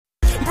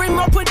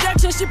more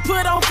production she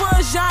put on for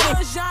a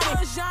Johnny. Set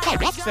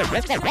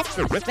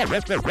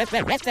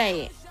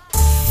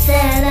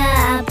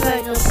up,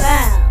 Burger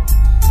Brown.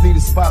 Need a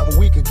spot where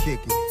we can kick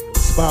it. A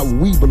spot where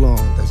we belong.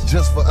 That's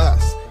just for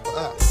us.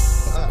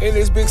 In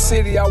this big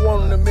city, I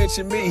want them to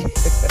mention me.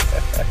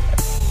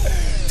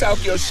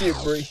 Talk your shit,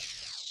 Bree.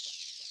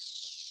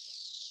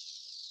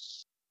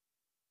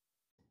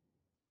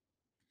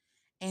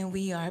 And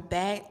we are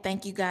back.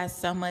 Thank you guys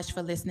so much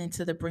for listening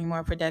to the Bring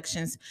More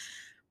Productions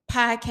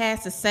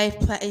podcast, a safe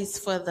place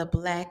for the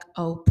Black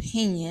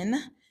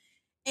opinion.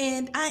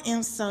 And I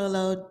am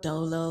solo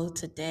dolo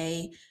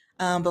today.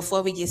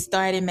 Before we get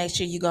started, make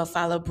sure you go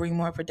follow Bring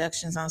More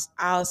Productions on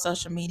all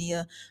social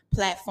media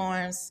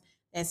platforms.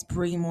 That's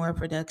Bring More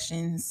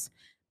Productions,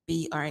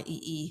 BREEMOORE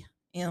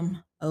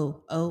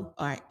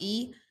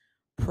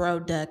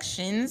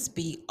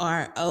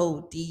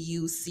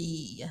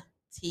Productions,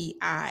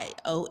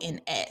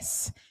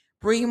 BRODUCTIONS.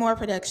 Bring More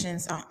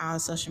Productions on all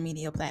social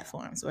media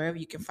platforms, wherever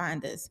you can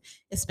find us,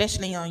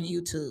 especially on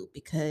YouTube,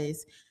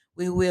 because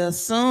we will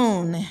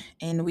soon,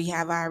 and we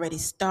have already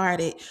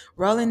started,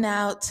 rolling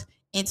out,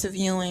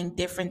 interviewing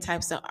different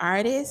types of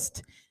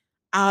artists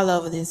all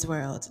over this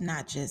world,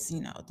 not just,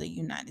 the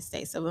United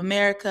States of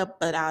America,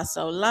 but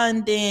also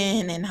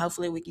London, and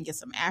hopefully we can get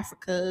some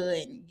Africa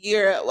and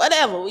Europe,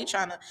 whatever.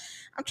 I'm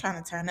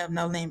trying to turn up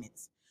no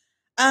limits.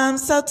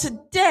 So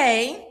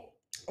today,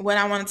 what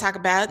I want to talk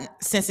about,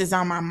 since it's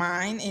on my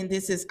mind, and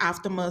this is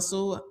Off the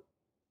Muscle,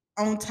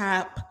 On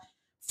Top,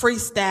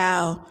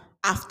 Freestyle,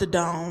 Off the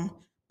Dome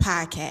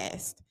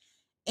podcast.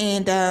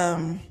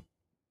 And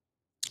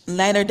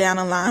later down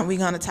the line, we're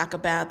going to talk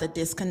about the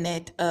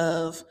disconnect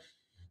of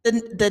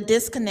the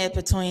disconnect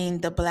between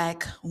the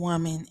Black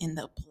woman and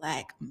the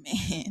Black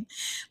man.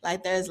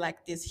 Like, there's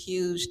like this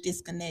huge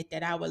disconnect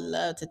that I would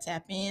love to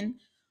tap in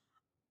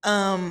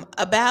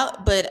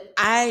about, but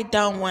I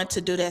don't want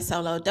to do that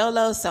solo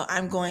dolo, so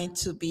I'm going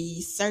to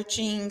be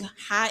searching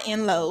high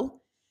and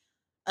low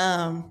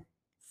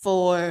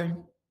for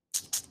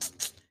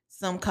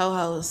some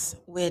co-hosts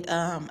with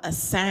a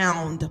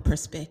sound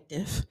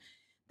perspective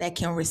that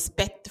can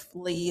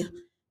respectfully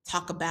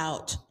talk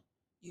about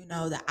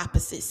the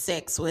opposite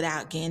sex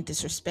without getting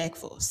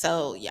disrespectful.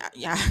 So y'all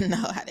know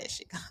how that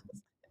shit goes.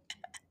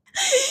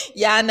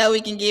 Y'all know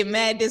we can get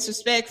mad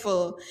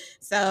disrespectful.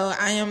 So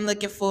I am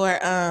looking for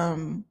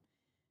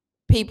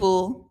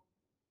people,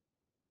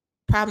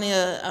 probably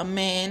a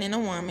man and a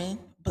woman,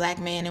 Black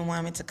man and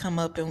woman, to come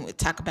up and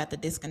talk about the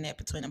disconnect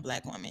between a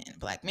Black woman and a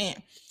Black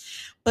man.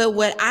 But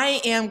what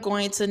I am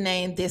going to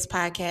name this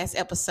podcast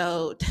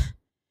episode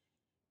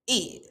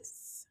is,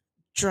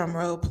 drum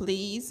roll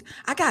please,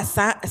 I got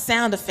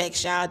sound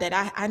effects, y'all,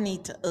 that I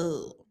need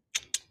to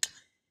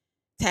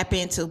tap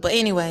into. But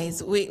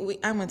anyways, I'm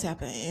gonna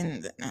tap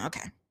in.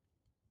 Okay.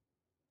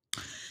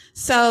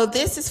 So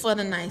this is for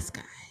the nice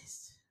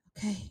guys.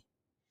 Okay.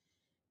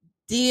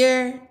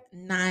 Dear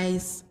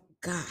nice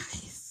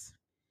guys.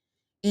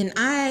 And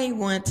I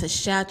want to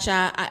shout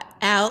y'all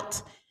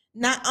out,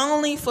 not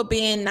only for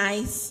being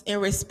nice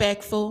and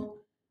respectful,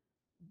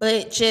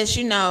 but just,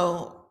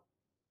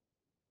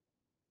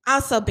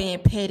 also being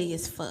petty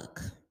as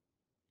fuck.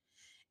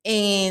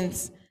 And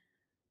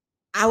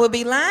I would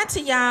be lying to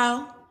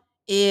y'all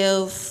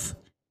if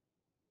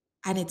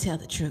I didn't tell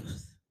the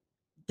truth.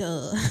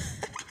 Duh.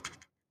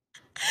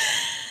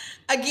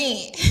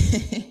 Again,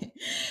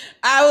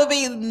 I would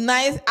be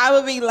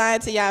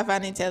lying to y'all if I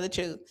didn't tell the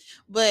truth.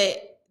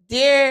 But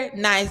dear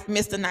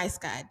Mr. Nice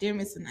Guy,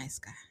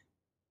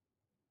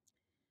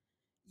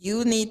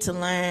 you need to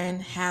learn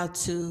how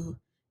to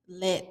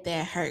let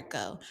that hurt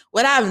go.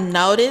 What I've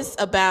noticed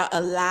about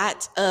a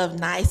lot of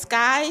nice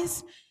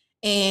guys,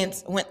 and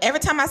every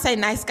time I say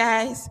nice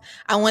guys,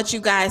 I want you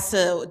guys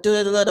to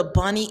do the little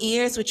bunny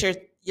ears with your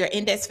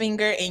index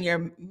finger and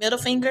your middle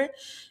finger.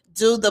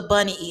 Do the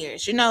bunny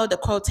ears, the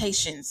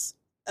quotations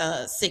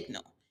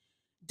signal.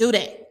 Do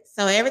that.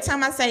 So every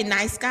time I say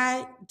nice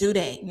guy, do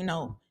that,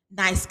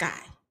 nice guy.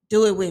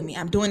 Do it with me.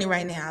 I'm doing it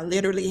right now. I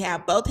literally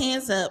have both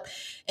hands up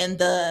and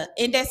the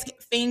index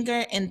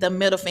finger and the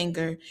middle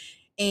finger.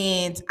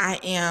 And I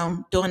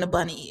am doing the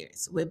bunny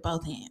ears with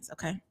both hands,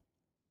 okay?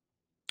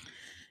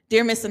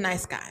 Dear Mr.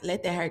 Nice Guy,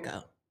 let that hurt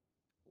go.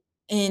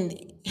 And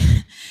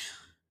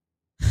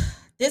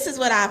this is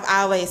what I've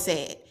always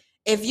said.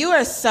 If you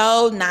are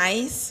so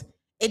nice,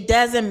 it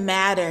doesn't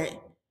matter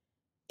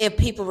if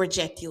people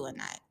reject you or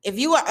not. If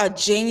you are a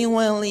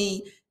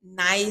genuinely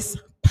nice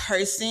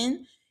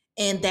person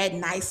and that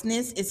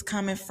niceness is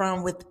coming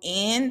from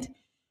within,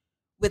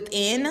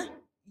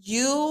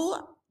 you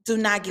do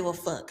not give a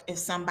fuck if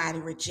somebody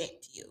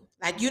reject you.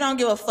 Like, you don't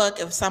give a fuck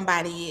if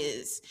somebody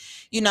is,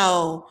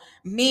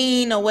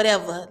 mean or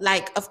whatever.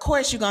 Like, of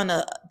course you're going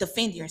to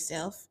defend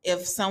yourself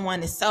if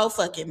someone is so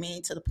fucking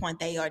mean to the point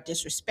they are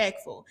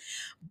disrespectful.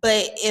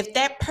 But if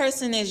that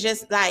person is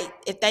just like,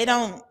 if they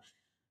don't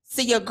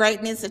see your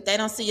greatness, if they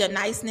don't see your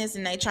niceness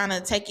and they trying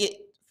to take it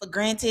for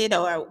granted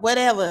or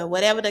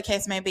whatever the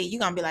case may be, you're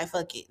going to be like,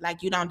 fuck it.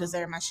 Like, you don't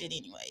deserve my shit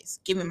anyways.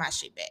 Give me my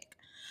shit back.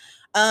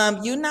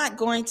 You're not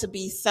going to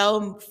be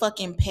so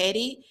fucking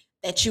petty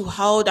that you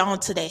hold on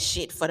to that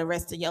shit for the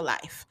rest of your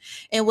life.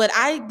 And what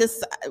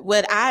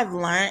I've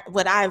learned,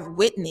 what I've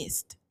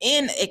witnessed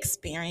and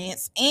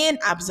experienced and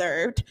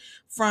observed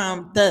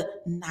from the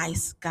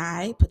nice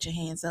guy, put your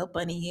hands up,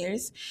 bunny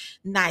ears,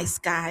 nice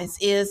guys,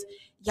 is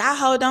y'all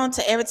hold on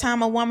to every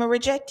time a woman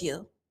reject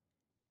you.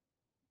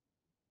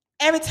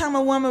 Every time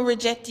a woman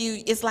reject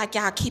you, it's like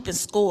y'all keeping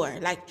score.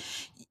 Like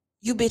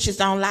you bitches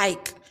don't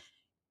like.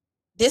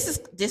 This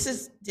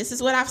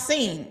is what I've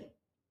seen.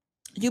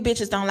 You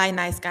bitches don't like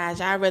nice guys.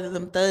 Y'all rather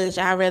them thugs.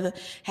 Y'all rather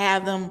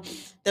have them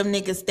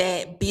niggas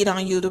that beat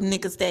on you, them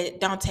niggas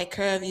that don't take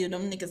care of you,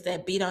 them niggas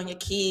that beat on your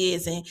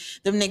kids, and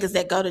them niggas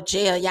that go to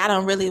jail. Y'all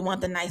don't really want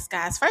the nice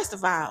guys. First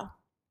of all,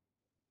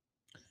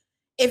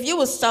 if you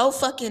was so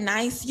fucking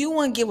nice, you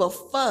wouldn't give a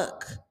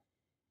fuck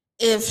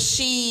if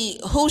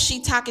who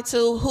she talking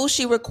to, who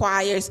she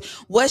requires,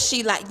 what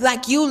she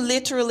like you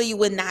literally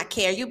would not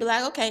care. You'd be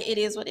like, okay, it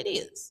is what it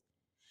is.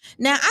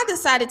 Now, I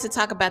decided to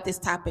talk about this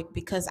topic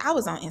because I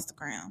was on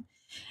Instagram,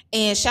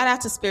 and shout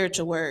out to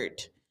Spiritual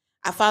Word.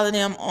 I follow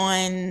them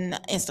on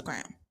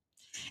Instagram,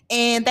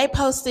 and they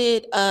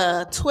posted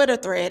a Twitter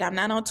thread. I'm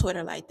not on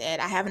Twitter like that.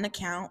 I have an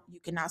account. You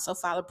can also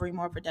follow Bring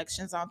More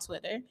Productions on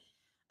Twitter.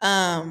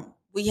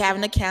 We have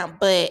an account,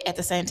 but at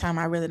the same time,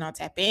 I really don't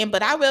tap in.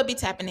 But I will be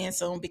tapping in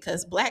soon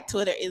because Black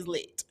Twitter is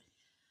lit.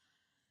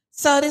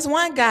 So this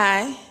one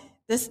guy,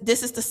 this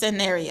is the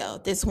scenario.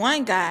 This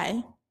one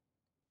guy,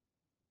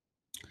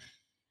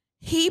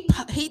 he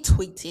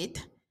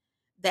tweeted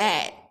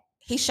that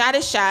he shot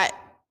a shot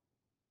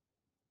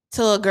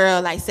to a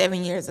girl like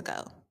 7 years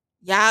ago.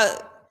 Y'all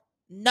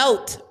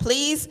note,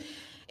 please,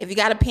 if you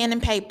got a pen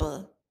and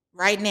paper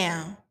right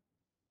now,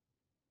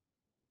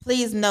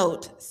 please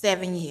note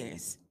 7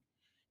 years.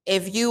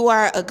 If you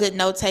are a good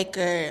note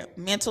taker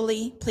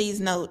mentally, please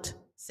note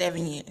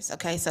 7 years.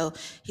 Okay, so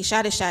he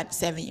shot a shot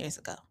 7 years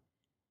ago.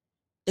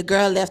 The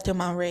girl left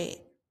him on red.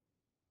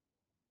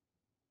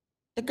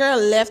 The girl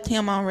left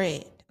him on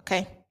red.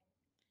 Okay.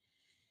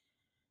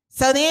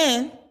 So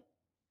then,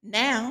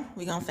 now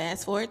we're gonna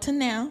fast forward to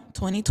now,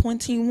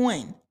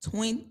 2021.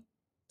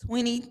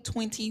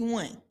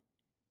 2021.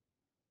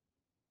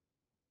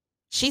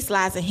 She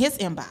slides in his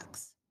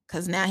inbox.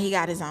 Because now he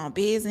got his own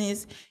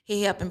business.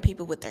 He helping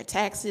people with their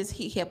taxes.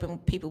 He helping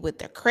people with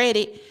their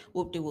credit.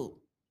 Whoop-de-whoop.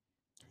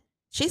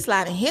 She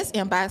sliding his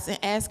inbox and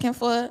asking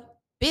for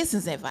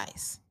business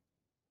advice.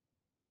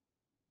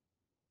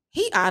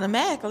 He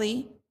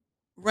automatically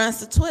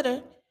runs to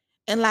Twitter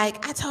and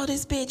like, I told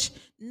this bitch,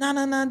 no,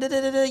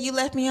 you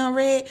left me on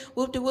red.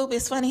 Whoop-de-whoop.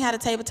 It's funny how the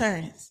table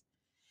turns.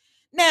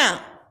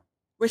 Now,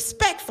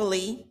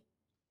 respectfully,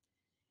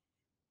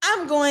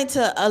 I'm going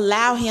to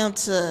allow him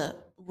to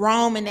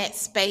roam in that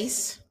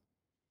space.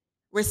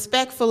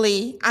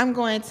 Respectfully, I'm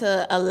going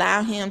to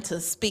allow him to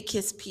speak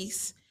his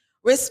piece.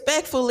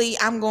 Respectfully,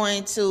 I'm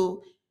going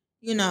to,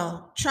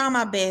 try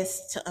my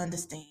best to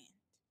understand,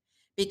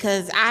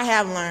 because I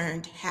have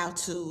learned how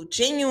to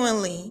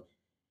genuinely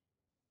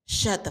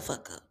shut the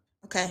fuck up,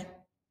 okay?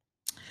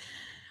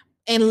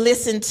 And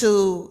listen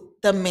to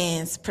the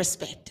man's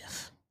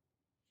perspective.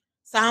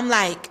 So I'm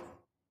like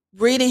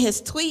reading his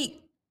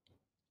tweet,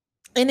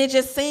 and it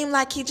just seemed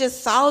like he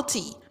just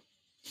salty.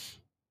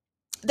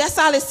 That's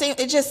all it seemed.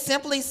 It just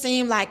simply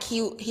seemed like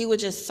he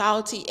was just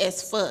salty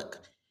as fuck.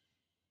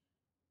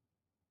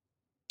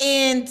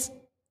 And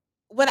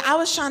what I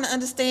was trying to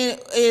understand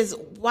is,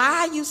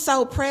 why are you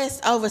so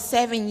pressed over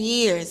 7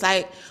 years?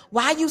 Like,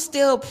 why are you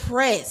still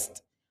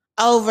pressed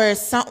over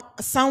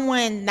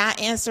someone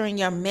not answering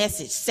your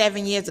message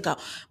 7 years ago?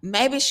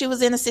 Maybe she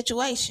was in a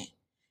situation.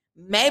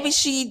 Maybe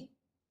she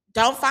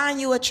don't find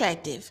you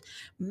attractive.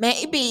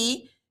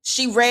 Maybe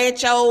she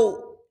read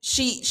your...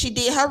 She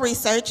did her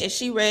research and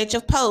she read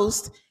your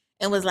post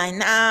and was like,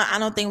 nah, I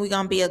don't think we're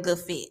going to be a good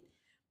fit.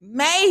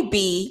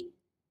 Maybe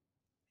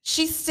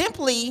she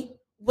simply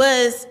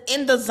was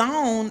in the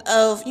zone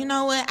of, you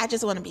know what, I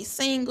just want to be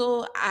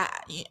single.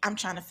 I'm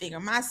trying to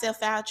figure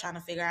myself out, trying to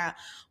figure out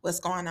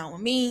what's going on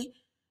with me,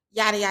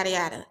 yada, yada,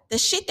 yada. The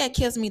shit that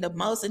kills me the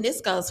most, and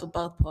this goes for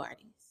both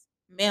parties,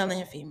 male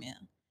and female,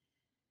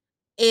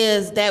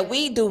 is that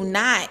we do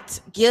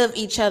not give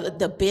each other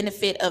the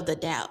benefit of the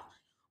doubt.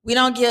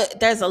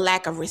 There's a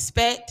lack of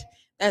respect.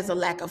 There's a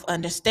lack of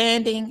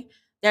understanding.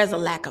 There's a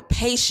lack of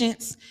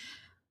patience.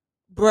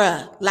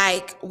 Bruh,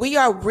 like, we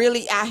are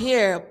really out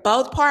here.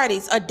 Both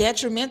parties are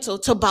detrimental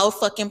to both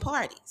fucking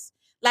parties.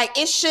 Like,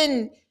 it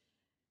shouldn't,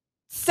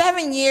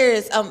 7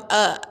 years,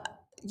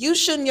 you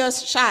shooting your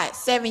shot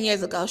 7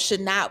 years ago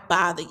should not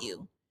bother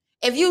you.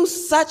 If you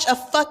such a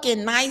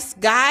fucking nice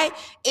guy,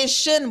 it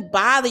shouldn't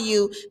bother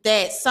you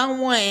that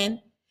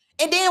someone...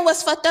 And then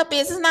what's fucked up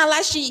is, it's not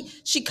like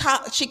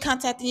she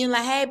contacted you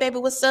like, hey baby,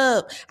 what's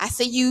up? I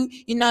see you,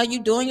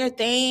 you doing your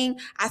thing.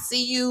 I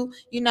see you,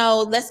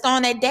 let's go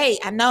on that date.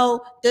 I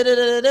know,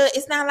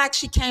 It's not like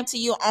she came to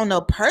you on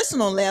a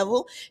personal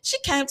level. She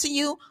came to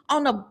you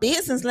on a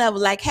business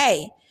level, like,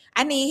 hey,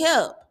 I need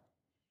help.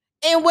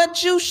 And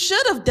what you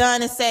should have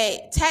done is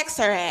say, tax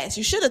her ass.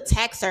 You should have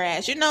taxed her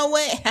ass. You know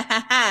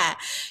what?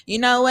 You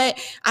know what?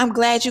 I'm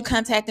glad you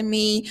contacted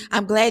me.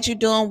 I'm glad you're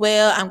doing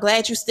well. I'm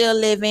glad you're still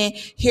living.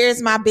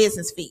 Here's my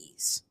business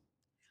fees.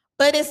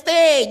 But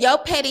instead, your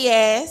petty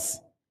ass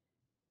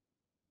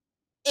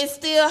is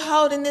still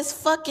holding this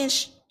fucking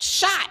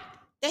shot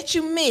that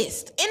you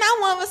missed. And I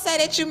want to say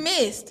that you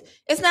missed.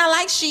 It's not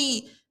like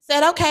she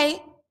said, okay,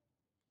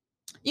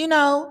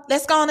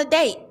 let's go on a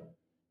date.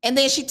 And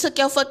then she took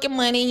your fucking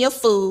money and your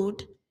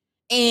food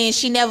and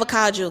she never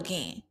called you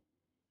again.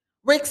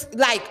 Rick's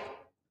like,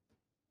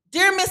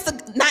 dear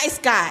Mr. Nice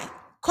Guy,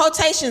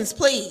 quotations,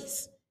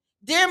 please.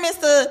 Dear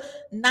Mr.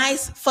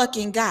 Nice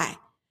fucking guy,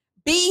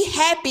 be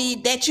happy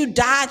that you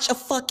dodged a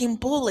fucking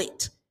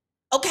bullet.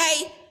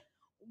 Okay?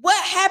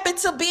 What happened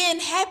to being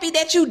happy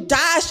that you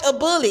dodged a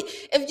bullet?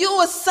 If you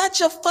were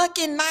such a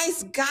fucking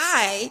nice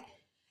guy,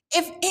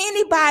 if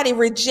anybody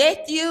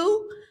reject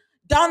you,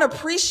 don't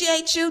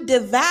appreciate you,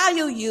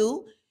 devalue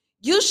you,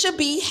 you should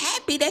be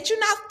happy that you're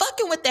not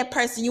fucking with that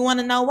person. You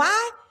want to know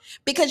why?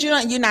 Because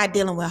you're not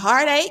dealing with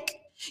heartache.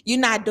 You're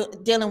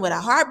not dealing with a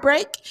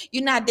heartbreak.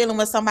 You're not dealing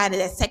with somebody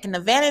that's taking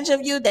advantage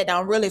of you, that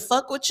don't really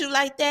fuck with you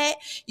like that.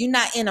 You're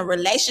not in a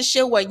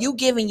relationship where you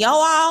giving your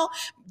all.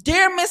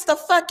 Dear Mr.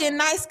 fucking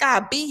Nice Guy,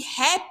 be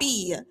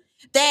happy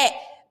that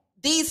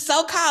these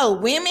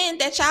so-called women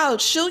that y'all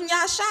shooting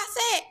y'all shots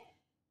at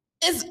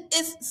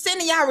is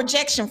sending y'all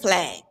rejection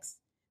flags.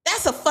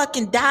 That's a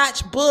fucking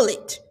dodge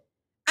bullet.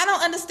 I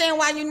don't understand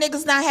why you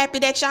niggas not happy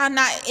that y'all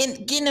not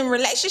getting in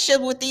relationship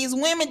with these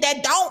women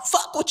that don't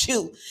fuck with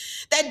you,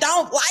 that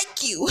don't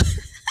like you.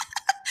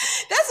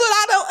 That's what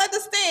I don't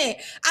understand.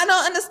 I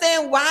don't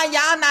understand why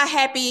y'all not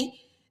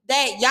happy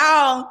that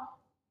y'all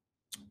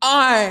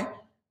are,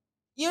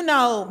 y'all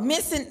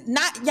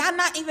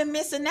not even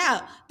missing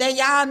out, that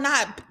y'all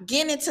not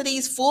getting into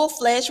these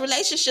full-fledged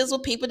relationships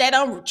with people that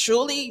don't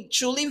truly,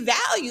 truly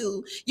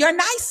value your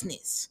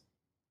niceness.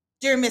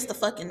 Dear Mr.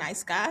 fucking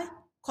Nice Guy,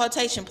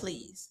 quotation,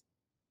 please.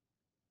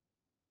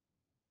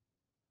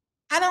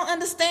 I don't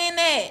understand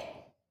that.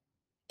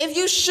 If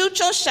you shoot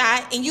your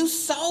shot and you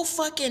so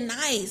fucking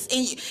nice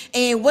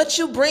and what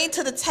you bring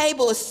to the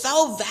table is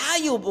so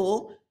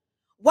valuable,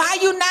 why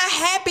you not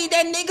happy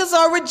that niggas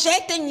are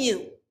rejecting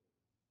you?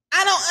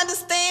 I don't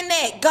understand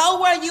that. Go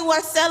where you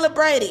are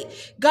celebrated.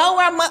 Go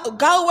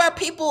where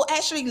people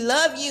actually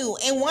love you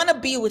and want to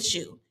be with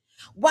you.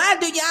 Why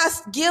do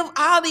y'all give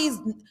all these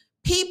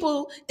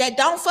people that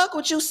don't fuck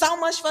with you so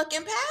much fucking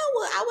power?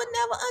 I would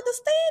never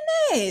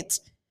understand that.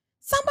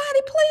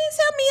 Somebody please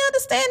help me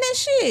understand that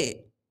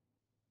shit.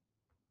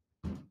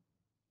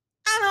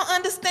 I don't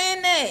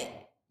understand that.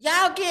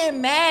 Y'all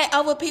getting mad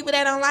over people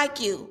that don't like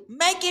you.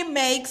 Make it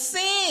make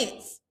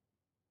sense.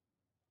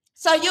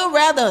 So you'd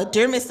rather,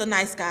 dear Mr.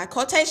 Nice Guy,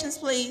 quotations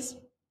please.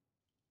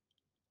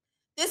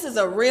 This is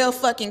a real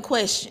fucking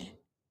question.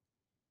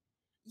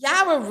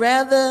 Y'all would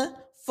rather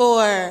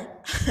for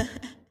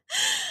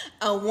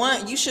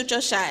you shoot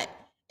your shot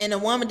and a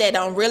woman that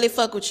don't really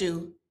fuck with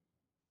you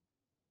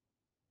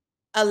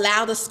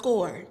allow the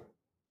score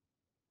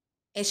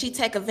and she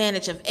take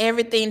advantage of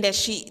everything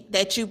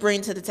that you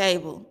bring to the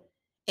table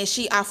and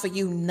she offer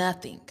you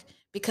nothing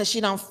because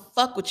she don't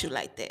fuck with you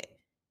like that.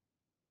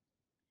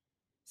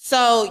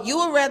 So you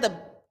would rather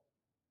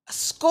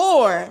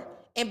score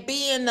and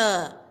be in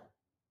a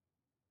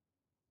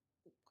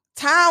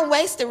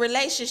time-wasted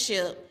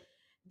relationship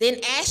than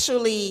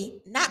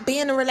actually not be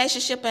in a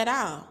relationship at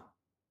all,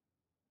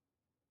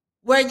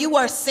 where you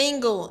are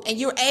single and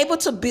you're able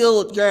to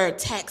build your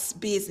tax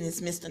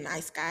business, Mr.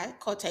 Nice Guy.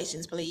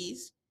 Quotations,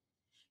 please.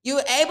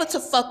 You're able to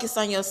focus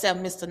on yourself,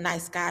 Mr.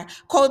 Nice Guy.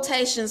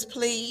 Quotations,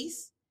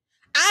 please.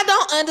 I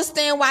don't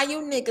understand why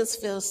you niggas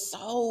feel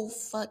so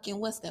fucking,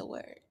 what's that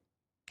word?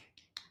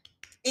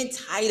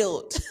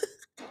 Entitled.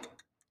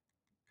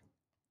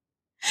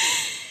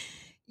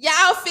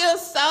 Y'all feel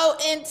so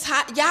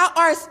entitled.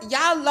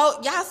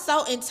 Y'all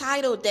so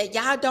entitled that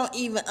y'all don't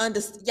even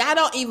understand.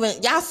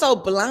 Y'all so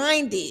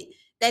blinded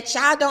that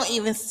y'all don't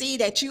even see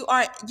that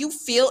you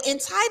feel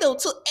entitled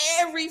to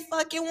every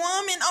fucking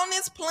woman on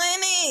this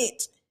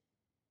planet.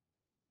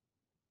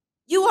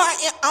 You are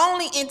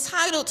only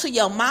entitled to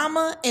your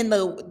mama and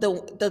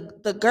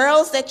the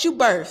girls that you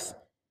birth.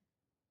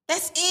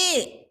 That's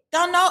it.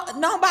 Don't know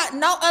nobody,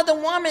 no other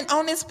woman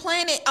on this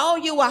planet owe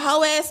you a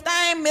whole ass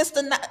thing,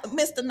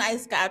 Mr.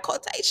 Nice Guy.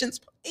 Quotations,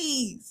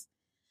 please.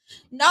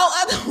 No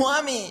other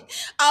woman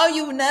owe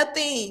you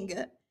nothing.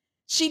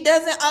 She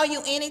doesn't owe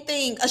you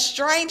anything. A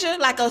stranger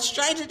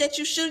that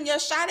you shooting your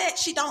shot at,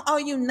 she don't owe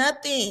you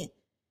nothing.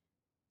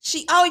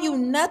 She owe you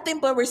nothing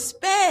but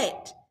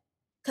respect.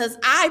 Because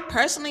I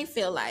personally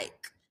feel like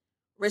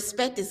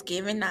respect is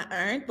given, not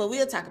earned, but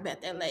we'll talk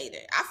about that later.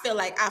 I feel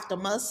like after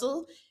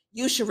muscle,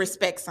 you should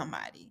respect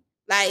somebody.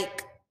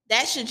 Like,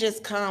 that should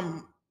just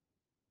come.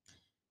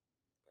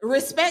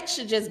 Respect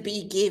should just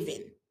be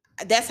given.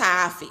 That's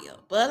how I feel.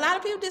 But a lot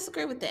of people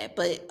disagree with that.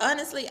 But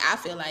honestly, I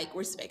feel like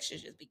respect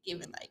should just be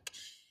given. Like,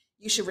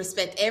 you should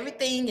respect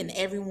everything and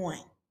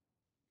everyone.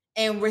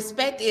 And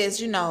respect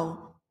is,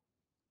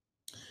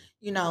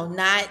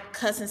 not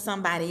cussing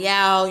somebody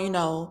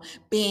out,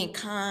 being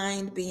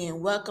kind,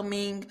 being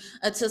welcoming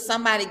until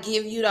somebody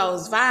give you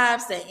those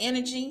vibes, that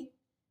energy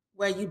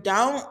where you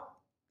don't,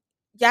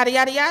 yada,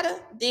 yada, yada,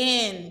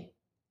 then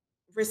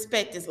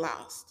respect is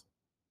lost.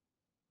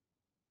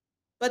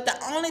 But the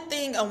only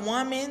thing a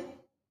woman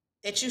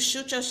that you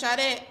shoot your shot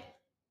at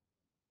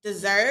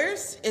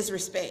deserves is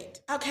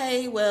respect.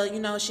 Okay,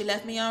 well, she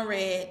left me on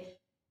red.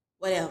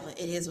 Whatever.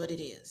 It is what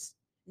it is.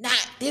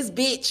 Not this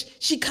bitch.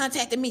 She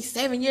contacted me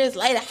 7 years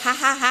later. Ha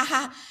ha ha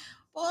ha.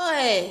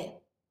 Boy,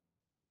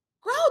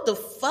 grow the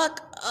fuck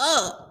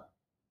up.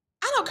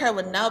 I don't care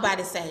what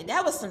nobody say.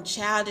 That was some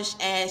childish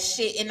ass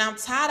shit. And I'm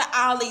tired of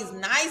all these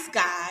nice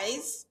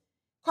guys.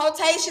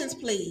 Quotations,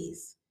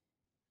 please.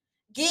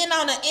 Getting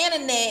on the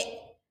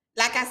internet,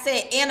 like I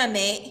said,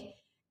 internet,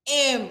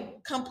 and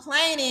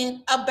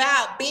complaining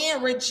about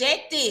being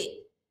rejected.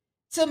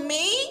 To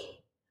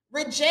me,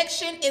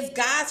 rejection is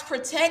God's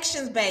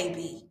protections,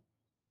 baby.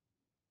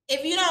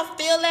 If you don't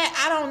feel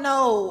that, I don't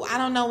know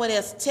what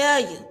else to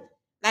tell you.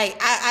 Like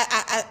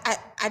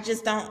I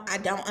just don't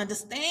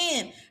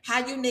understand how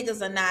you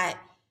niggas are not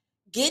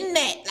getting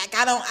that. Like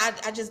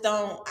I just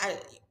don't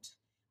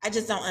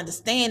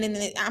understand.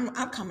 And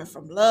I'm coming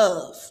from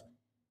love.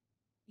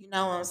 You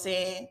know what I'm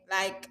saying?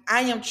 Like,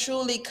 I am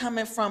truly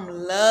coming from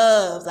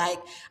love. Like,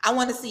 I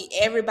want to see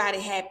everybody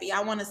happy.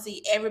 I want to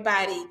see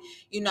everybody,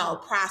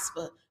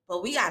 prosper.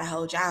 But we got to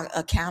hold y'all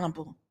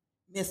accountable,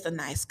 Mr.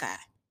 Nice Guy.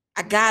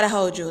 I got to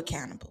hold you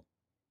accountable.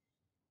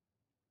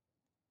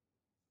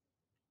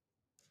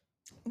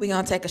 We're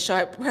going to take a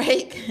short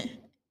break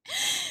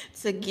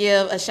to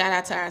give a shout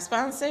out to our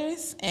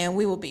sponsors, and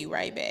we will be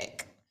right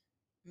back.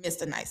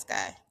 Mr. Nice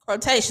Guy.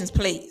 Quotations,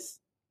 please.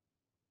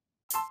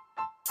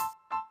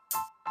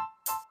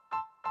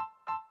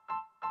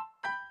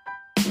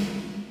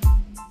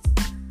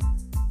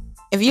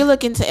 If you're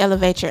looking to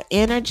elevate your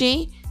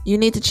energy, you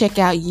need to check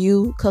out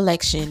You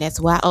Collection. That's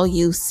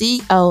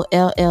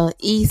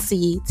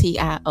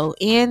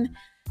YOUCOLLECTION.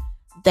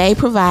 They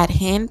provide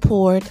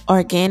hand-poured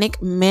organic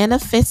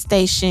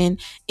manifestation,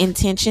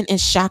 intention, and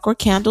chakra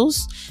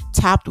candles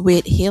topped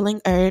with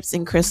healing herbs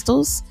and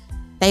crystals.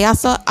 They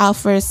also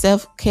offer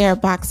self-care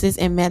boxes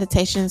and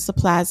meditation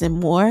supplies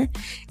and more.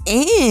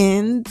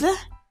 And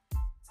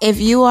if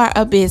you are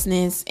a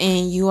business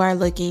and you are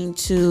looking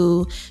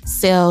to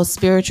sell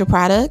spiritual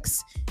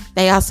products,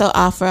 they also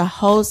offer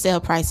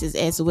wholesale prices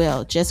as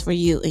well, just for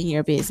you and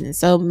your business.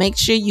 So make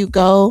sure you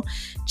go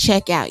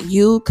check out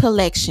You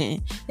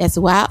Collection. That's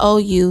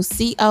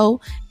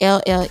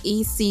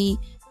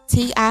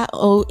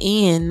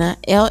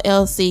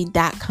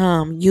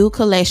YOUCOLLECTIONLLC.com.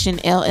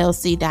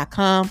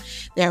 YouCollectionLLC.com.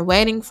 They're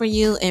waiting for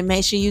you, and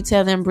make sure you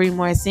tell them Bree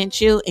Moore sent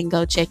you, and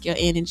go check your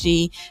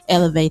energy,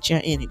 elevate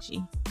your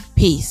energy.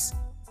 Peace.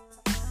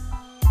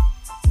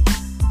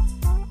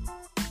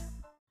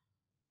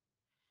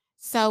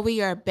 So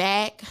we are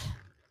back.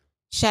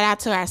 Shout out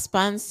to our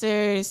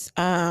sponsors.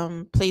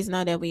 Please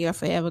know that we are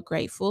forever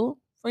grateful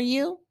for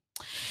you.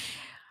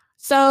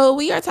 So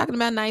we are talking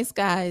about nice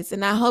guys,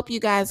 and I hope you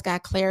guys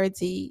got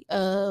clarity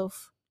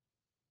of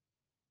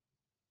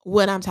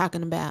what I'm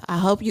talking about. I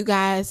hope we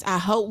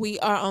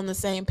are on the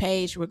same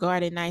page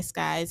regarding nice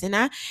guys. And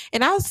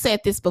I've said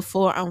this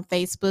before on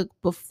Facebook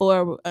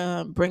before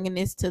bringing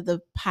this to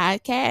the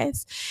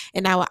podcast,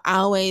 and I will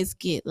always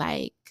get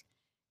like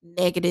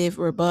negative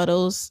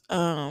rebuttals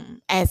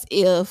as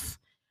if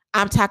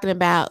I'm talking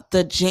about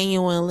the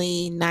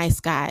genuinely nice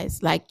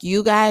guys. Like,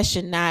 you guys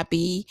should not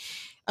be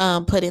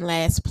put in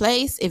last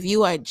place. If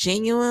you are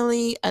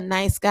genuinely a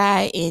nice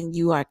guy and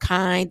you are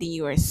kind and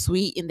you are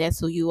sweet and that's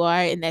who you are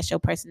and that's your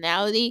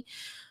personality,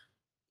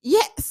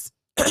 yes,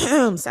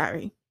 I'm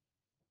sorry.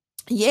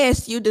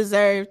 Yes, you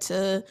deserve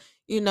to,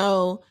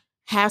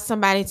 have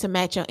somebody to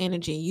match your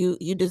energy.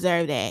 You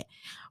deserve that.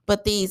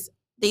 But these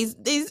other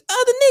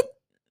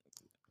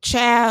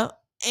child,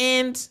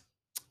 and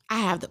I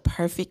have the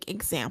perfect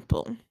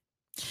example.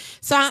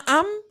 So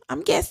I'm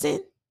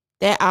guessing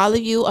that all of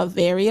you are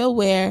very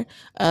aware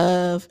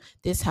of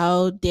this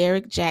whole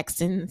Derrick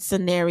Jackson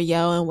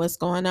scenario and what's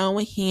going on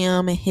with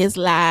him and his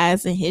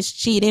lies and his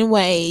cheating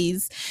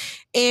ways,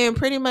 and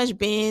pretty much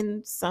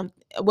being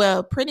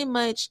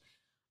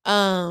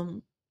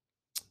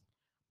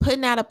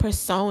putting out a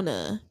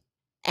persona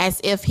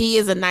as if he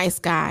is a nice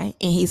guy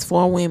and he's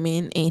for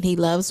women and he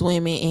loves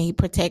women and he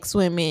protects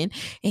women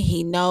and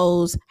he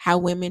knows how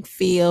women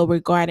feel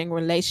regarding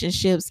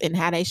relationships and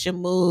how they should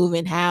move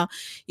and how,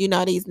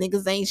 these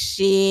niggas ain't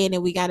shit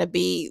and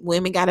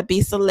women gotta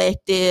be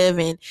selective.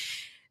 And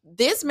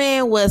this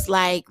man was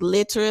like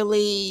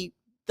literally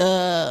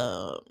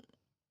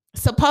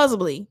supposed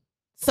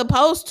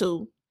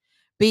to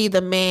be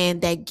the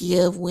man that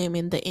give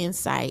women the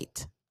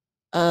insight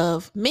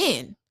of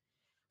men.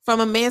 From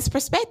a man's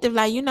perspective,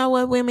 like, you know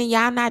what, women,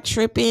 y'all not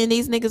tripping.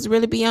 These niggas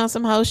really be on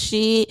some whole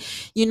shit.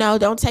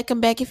 Don't take him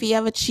back if he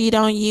ever cheat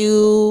on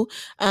you.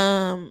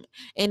 And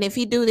if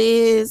he do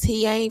this,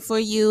 he ain't for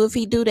you. If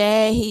he do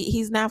that,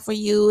 he's not for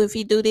you. If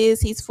he do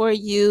this, he's for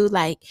you.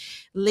 Like,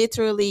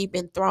 literally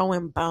been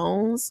throwing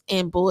bones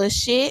and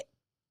bullshit.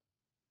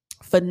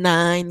 for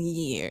 9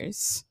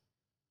 years.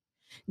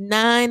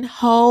 9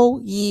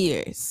 whole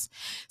years.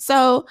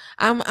 So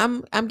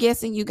I'm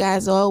guessing you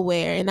guys are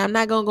aware, and I'm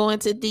not gonna go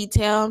into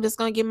detail. I'm just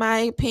gonna give my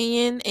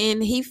opinion.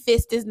 And he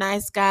fits this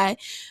nice guy.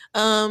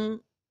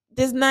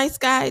 This nice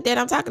guy that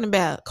I'm talking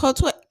about.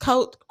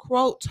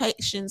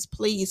 Quotations,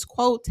 please.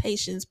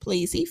 Quotations,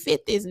 please. He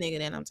fit this nigga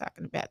that I'm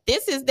talking about.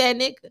 This is that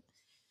nigga.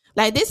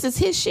 Like, this is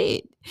his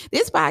shit.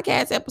 This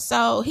podcast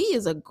episode, he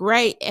is a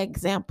great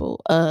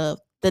example of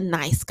the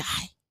nice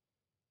guy.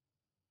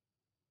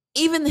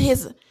 Even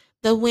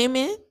the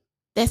women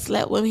that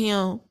slept with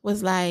him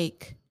was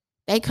like,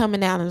 they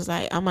coming out and was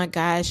like, oh my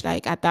gosh,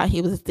 like, I thought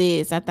he was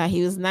this. I thought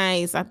he was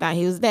nice. I thought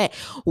he was that.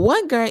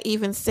 One girl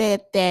even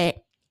said that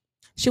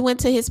she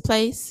went to his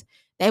place.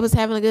 They was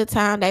having a good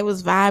time. They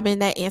was vibing.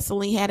 They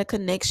instantly had a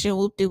connection.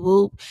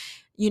 Whoop-de-whoop.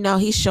 You know,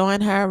 he's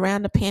showing her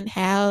around the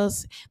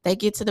penthouse. They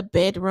get to the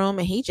bedroom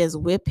and he just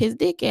whipped his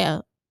dick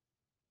out.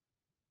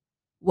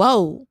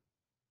 Whoa.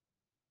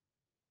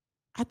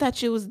 I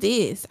thought you was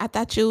this. I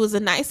thought you was a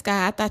nice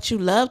guy. I thought you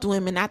loved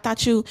women. I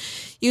thought you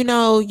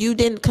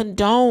didn't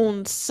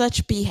condone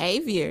such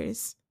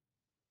behaviors.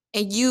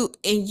 And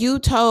you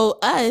told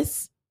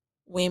us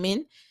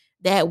women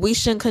that we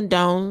shouldn't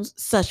condone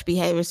such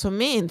behaviors for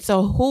men.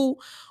 So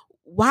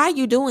why are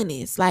you doing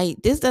this?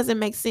 Like, this doesn't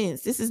make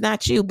sense. This is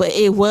not you, but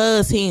it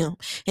was him.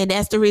 And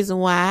that's the reason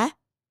why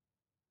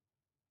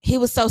he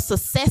was so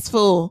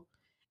successful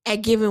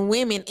at giving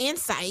women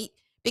insight,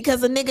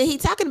 because the nigga he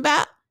talking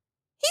about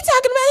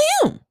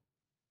him.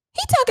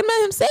 He talking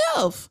about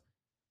himself.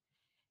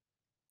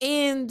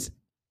 And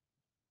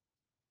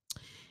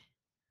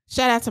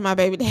shout out to my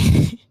baby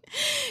daddy.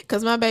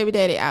 Because my baby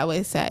daddy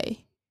always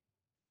say,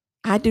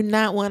 I do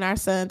not want our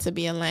son to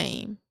be a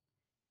lame.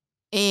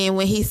 And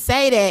when he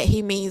say that,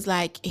 he means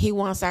like he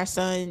wants our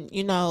son,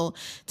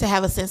 to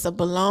have a sense of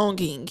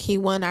belonging. He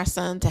want our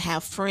son to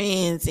have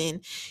friends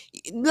and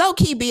low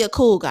key be a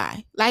cool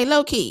guy, like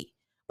low key.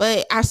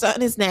 But our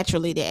son is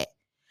naturally that,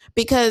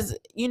 because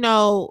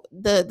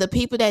the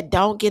people that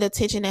don't get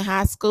attention in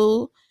high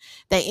school,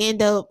 they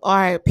end up,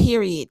 or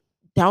period,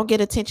 don't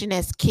get attention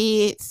as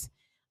kids.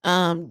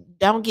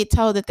 Don't get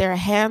told that they're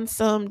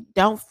handsome.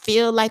 Don't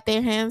feel like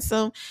they're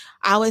handsome.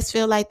 Always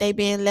feel like they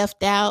being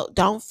left out.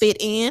 Don't fit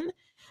in.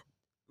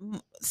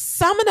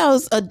 Some of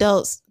those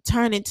adults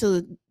turn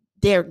into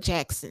Derek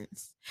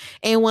Jacksons.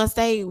 And once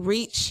they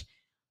reach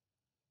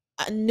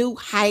a new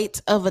height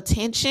of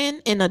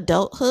attention in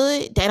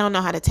adulthood, they don't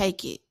know how to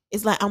take it.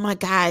 It's like, oh my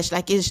gosh,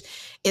 like it's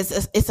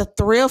a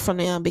thrill for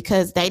them,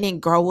 because they didn't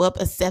grow up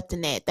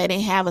accepting that. They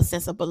didn't have a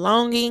sense of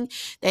belonging.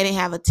 They didn't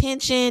have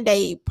attention.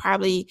 They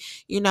probably,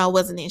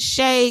 wasn't in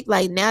shape.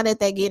 Like, now that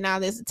they're getting all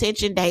this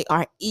attention, they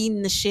are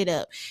eating the shit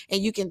up.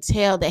 And you can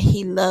tell that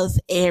he loves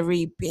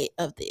every bit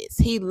of this.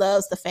 He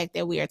loves the fact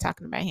that we are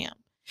talking about him.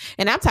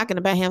 And I'm talking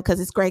about him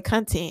because it's great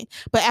content.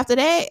 But after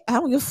that, I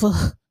don't give a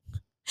fuck.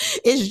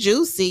 It's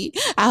juicy.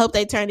 I hope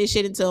they turn this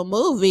shit into a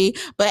movie.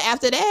 But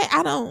after that,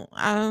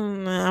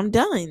 I'm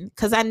done.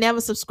 Because I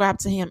never subscribed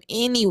to him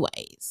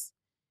anyways.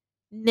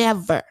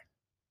 Never.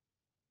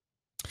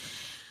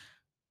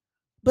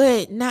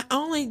 But not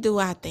only do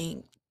I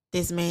think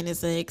this man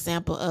is an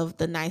example of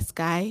the nice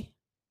guy,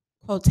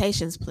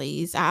 quotations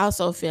please, I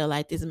also feel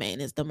like this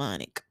man is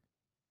demonic.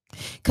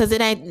 Because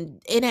it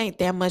ain't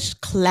that much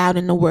clout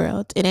in the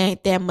world. It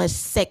ain't that much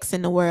sex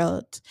in the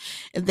world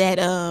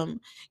that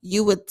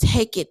you would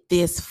take it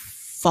this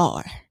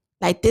far.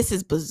 Like, this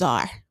is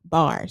bizarre.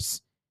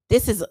 Bars.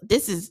 This is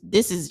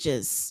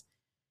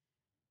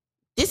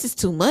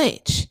too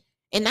much.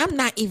 And I'm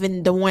not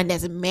even the one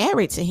that's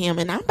married to him,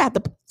 and I'm about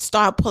to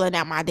start pulling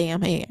out my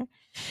damn hair.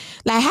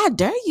 Like, how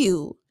dare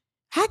you?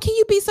 How can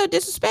you be so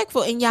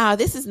disrespectful? And y'all,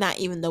 this is not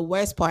even the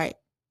worst part.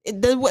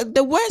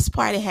 The worst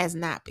part it has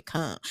not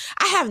become.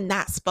 I have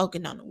not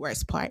spoken on the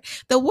worst part.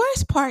 The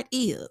worst part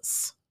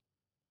is,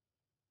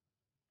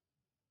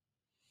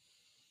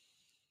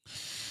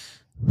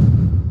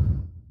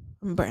 I'm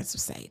gonna burn some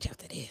sage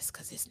after this,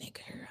 because this nigga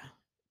here.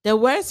 The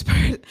worst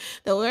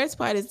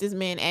part is this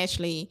man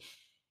actually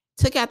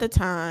took out the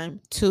time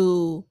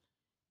to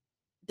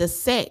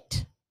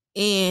dissect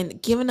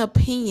and give an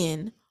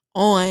opinion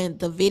on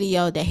the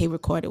video that he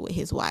recorded with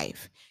his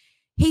wife.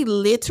 He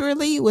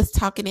literally was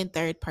talking in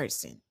third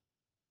person,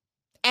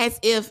 as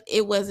if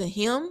it wasn't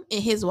him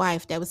and his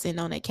wife that was sitting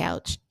on that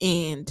couch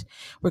and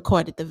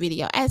recorded the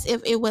video, as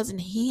if it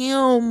wasn't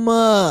him.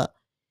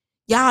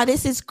 Y'all,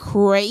 this is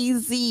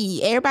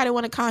crazy. Everybody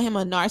want to call him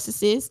a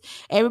narcissist.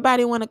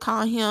 Everybody want to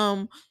call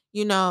him,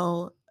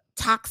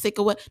 toxic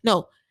or what.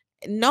 No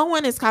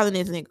one is calling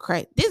this nigga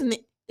crazy.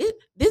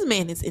 This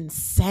man is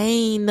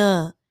insane.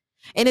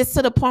 And it's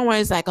to the point where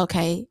it's like,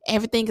 okay,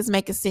 everything is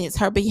making sense.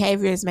 Her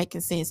behavior is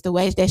making sense. The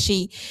way that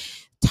she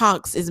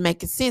talks is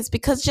making sense,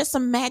 because just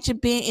imagine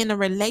being in a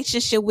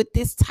relationship with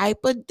this type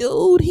of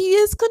dude. He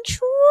is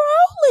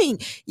controlling.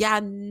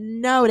 Y'all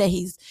know that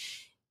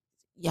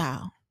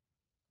y'all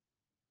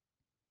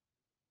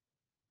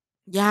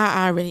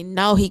already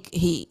know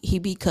he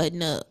be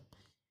cutting up.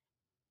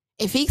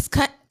 If he's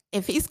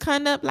if he's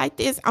cutting up like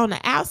this on the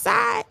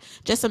outside,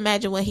 just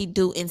imagine what he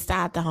do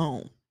inside the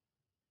home.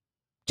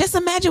 Just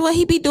imagine what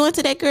he be doing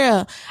to that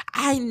girl.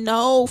 I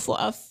know for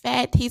a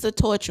fact he's a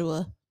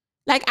torturer.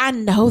 Like, I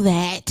know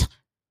that.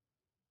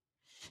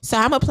 So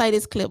I'm going to play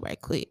this clip right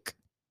quick.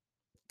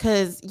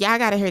 Because y'all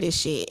got to hear this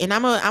shit. And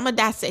I'm gonna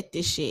dissect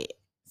this shit.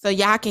 So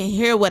y'all can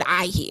hear what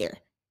I hear.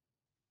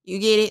 You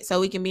get it?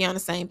 So we can be on the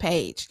same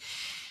page.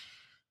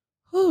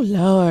 Oh,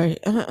 Lord.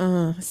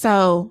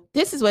 So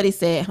this is what he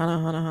said. Hold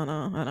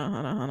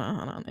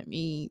on. Let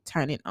me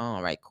turn it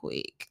on right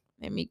quick.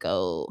 Let me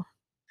go.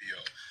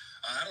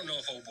 I don't know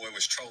if old boy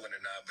was trolling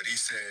or not, but he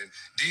said,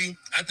 D,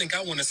 I think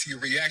I want to see a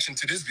reaction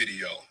to this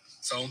video.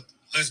 So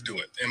let's do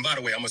it. And by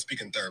the way, I'm going to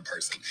speak in third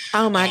person.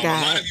 Oh, my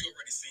God. A lot of you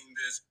already seen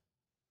this.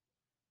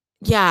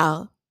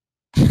 Y'all.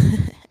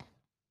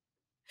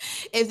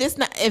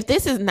 If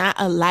this is not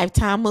a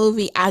Lifetime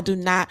movie, I do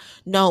not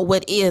know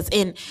what is.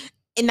 And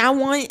I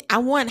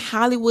want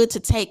Hollywood to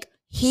take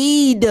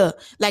heed.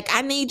 Like,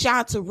 I need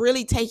y'all to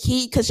really take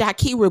heed because y'all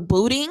keep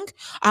rebooting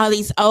all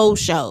these old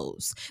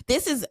shows.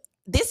 This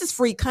is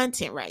free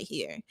content right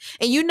here.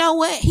 And you know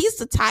what? He's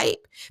the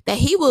type that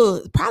he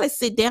will probably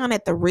sit down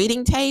at the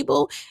reading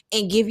table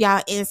and give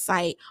y'all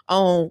insight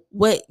on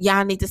what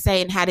y'all need to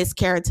say and how this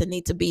character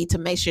need to be to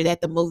make sure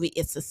that the movie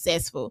is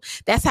successful.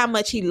 That's how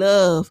much he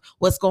loves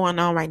what's going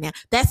on right now.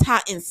 That's how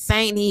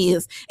insane he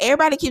is.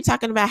 Everybody keep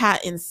talking about how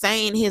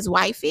insane his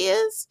wife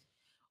is.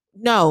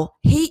 No,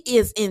 he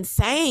is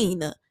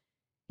insane.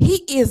 He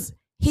is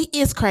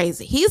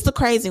crazy. He's the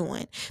crazy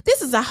one.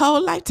 This is a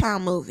whole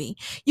Lifetime movie.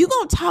 You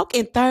gonna talk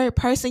in third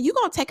person? You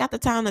gonna take out the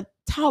time to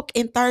talk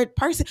in third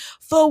person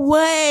for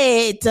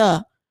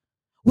what?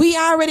 We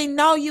already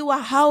know you a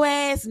hoe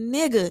ass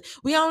nigga.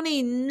 We don't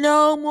need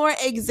no more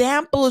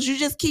examples. You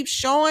just keep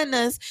showing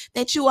us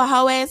that you a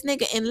hoe ass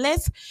nigga. And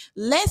let's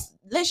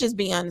just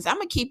be honest. I'm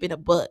gonna keep it a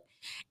buck.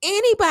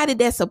 Anybody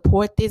that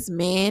support this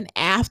man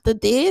after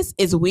this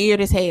is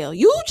weird as hell.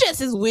 You just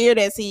as weird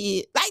as he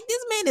is. Like,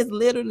 this man is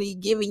literally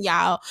giving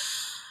y'all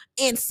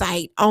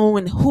insight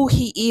on who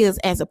he is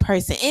as a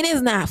person. And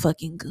it's not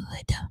fucking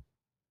good.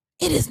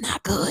 It is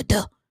not good.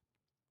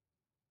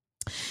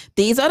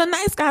 These are the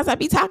nice guys I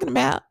be talking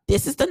about.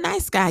 This is the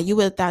nice guy. You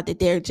would have thought that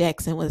Derrick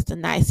Jaxn was the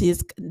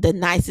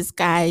nicest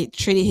guy,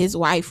 treated his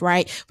wife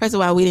right. First of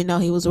all, we didn't know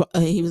he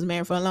was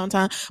married for a long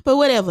time, but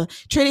whatever.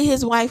 Treated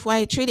his wife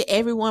right, treated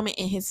every woman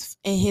in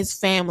his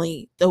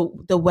family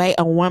the way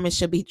a woman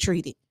should be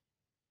treated.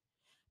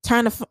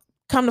 Come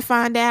to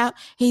find out,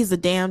 he's a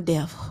damn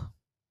devil.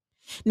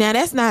 Now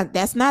that's not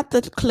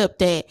the clip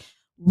that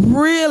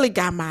really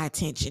got my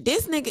attention.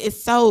 This nigga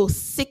is so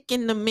sick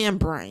in the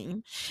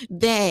membrane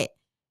that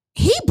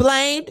he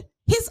blamed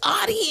his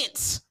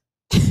audience.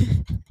 He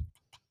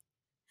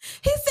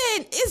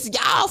said it's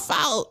y'all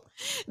fault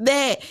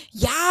that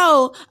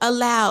y'all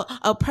allow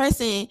a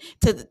person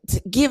to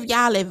give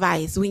y'all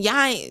advice when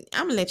y'all ain't.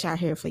 I'm gonna let y'all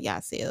hear it for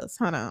yourselves.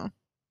 Hold on.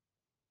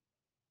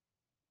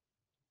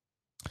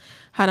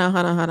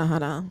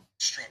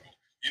 Struggle.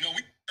 You know,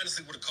 we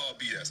honestly would have called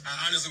BS.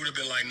 I honestly would have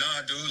been like,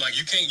 nah, dude, like,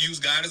 you can't use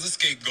God as a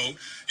scapegoat,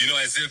 you know,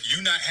 as if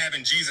you not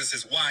having Jesus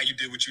is why you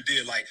did what you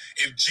did. Like,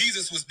 if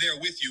Jesus was there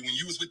with you when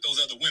you was with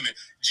those other women,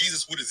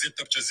 Jesus would have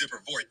zipped up your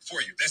zipper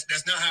for you.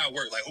 That's not how it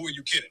worked. Like, who are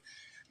you kidding?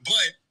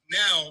 But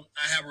now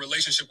I have a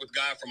relationship with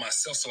God for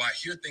myself, so I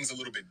hear things a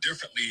little bit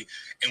differently.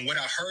 And what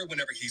I heard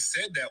whenever he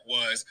said that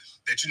was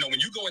that, you know,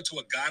 when you go into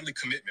a godly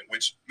commitment,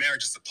 which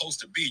marriage is supposed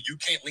to be, you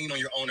can't lean on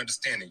your own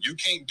understanding. You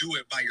can't do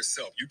it by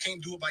yourself. You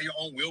can't do it by your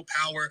own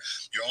willpower,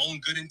 your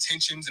own good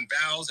intentions and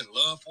vows and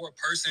love for a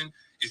person.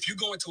 If you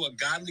go into a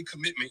godly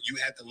commitment, you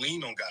have to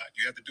lean on God.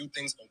 You have to do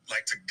things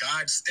like to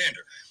God's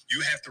standard.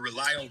 You have to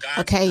rely on God.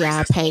 Okay,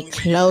 y'all pay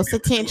close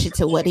attention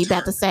to what he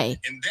about to say.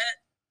 And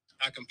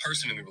that I can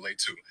personally relate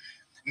to.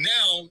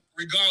 Now,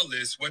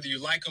 regardless, whether you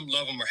like them,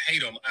 love them, or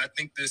hate them, I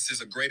think this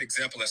is a great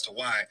example as to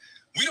why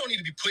we don't need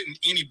to be putting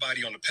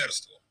anybody on the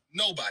pedestal.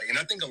 Nobody. And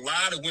I think a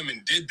lot of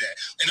women did that.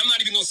 And I'm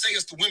not even going to say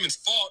it's the women's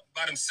fault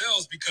by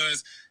themselves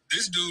because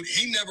this dude,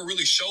 he never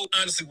really showed,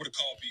 honestly, what a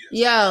call BS.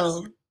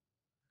 Yo,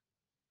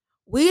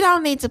 we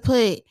don't need to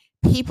put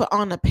people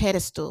on the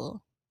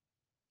pedestal.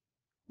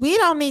 We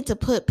don't need to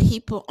put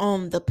people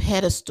on the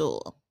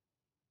pedestal.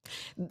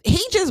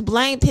 He just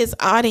blamed his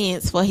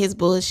audience for his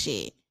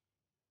bullshit.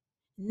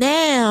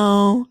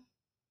 Now,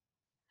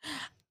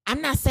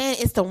 I'm not saying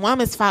it's the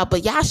woman's fault,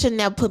 but y'all should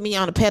never put me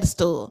on a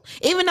pedestal.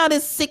 Even though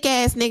this sick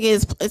ass nigga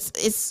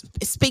is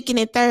speaking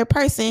in third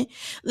person,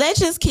 let's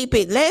just keep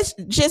it. Let's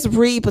just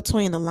read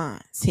between the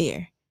lines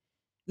here.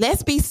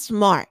 Let's be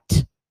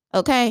smart,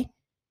 okay?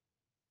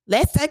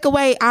 Let's take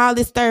away all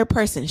this third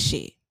person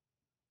shit.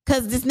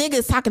 Because this nigga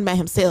is talking about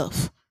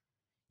himself.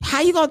 How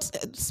you gonna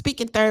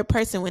speak in third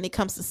person when it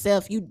comes to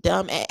self? You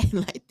dumb ass.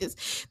 Like this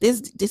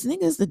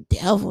nigga is the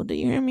devil. Do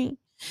you hear me?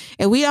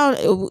 And we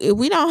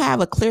don't have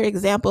a clear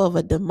example of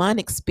a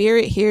demonic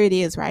spirit. Here it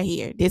is right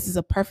here. This is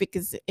a perfect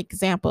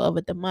example of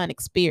a demonic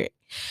spirit.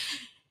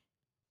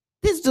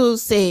 This dude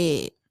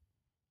said,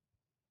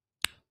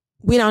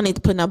 We don't need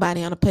to put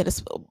nobody on a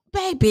pedestal.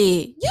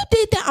 Baby, you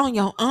did that on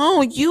your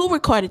own. You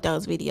recorded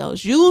those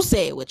videos. You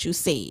said what you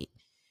said.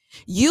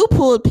 You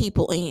pulled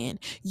people in.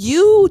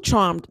 You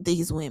charmed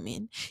these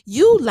women.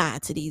 You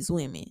lied to these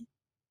women.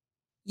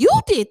 You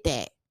did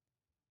that.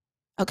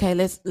 Okay,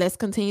 let's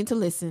continue to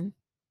listen.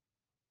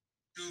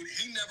 Dude,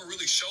 he never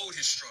really showed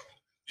his struggle.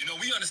 You know,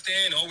 we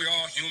understand, we're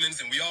all humans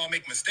and we all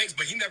make mistakes,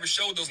 but he never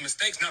showed those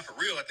mistakes, not for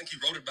real. I think he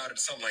wrote about it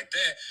or something like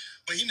that,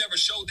 but he never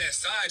showed that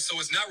side, so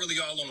it's not really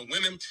all on the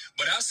women.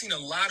 But I've seen a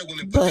lot of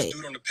women put this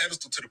dude on the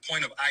pedestal to the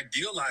point of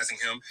idealizing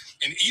him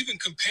and even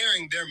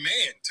comparing their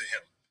man to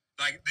him.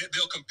 Like,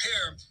 they'll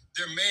compare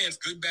their man's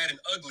good, bad, and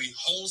ugly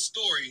whole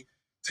story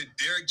to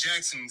Derek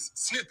Jackson's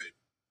snippet.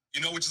 You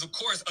know, which is, of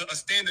course, a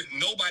standard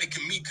nobody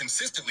can meet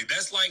consistently.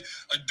 That's like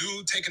a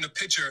dude taking a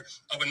picture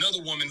of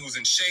another woman who's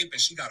in shape and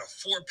she got a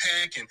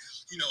 4-pack and,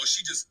 you know,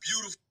 she just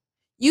beautiful.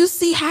 You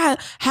see how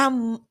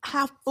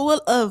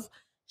full of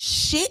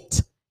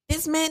shit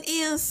this man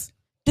is?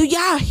 Do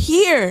y'all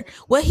hear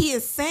what he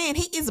is saying?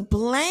 He is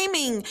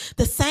blaming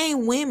the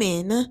same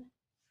women.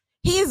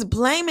 He is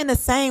blaming the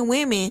same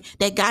women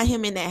that got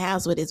him in that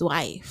house with his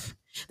wife.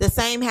 The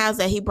same house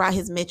that he brought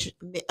his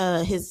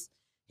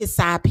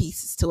side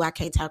pieces to. I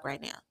can't talk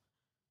right now.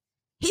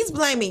 He's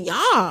blaming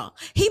y'all.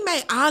 He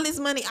made all this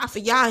money off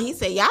of y'all. He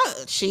said, y'all,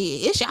 shit,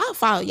 it's y'all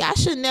fault. Y'all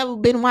should never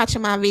been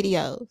watching my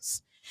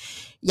videos.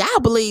 Y'all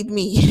believe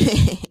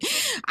me.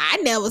 I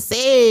never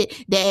said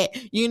that,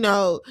 you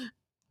know,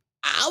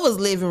 I was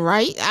living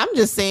right. I'm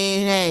just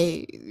saying,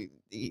 hey,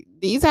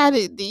 these how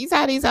these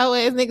hoe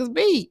ass niggas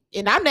be.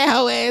 And I'm that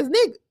hoe ass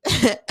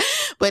nigga.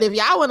 But if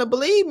y'all want to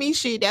believe me,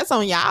 shit, that's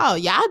on y'all.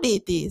 Y'all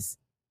did this.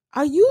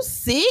 Are you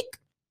sick?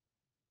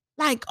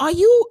 Like, are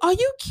you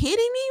kidding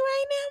me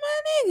right now, my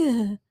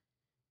nigga?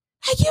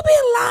 Like, you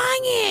been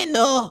lying.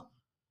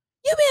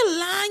 You been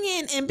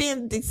lying and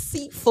been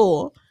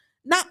deceitful,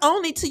 not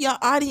only to your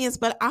audience,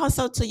 but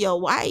also to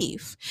your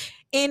wife.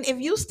 And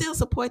if you still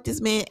support this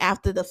man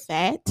after the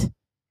fact,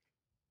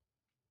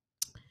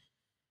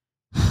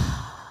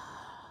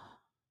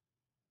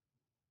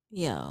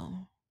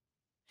 yo.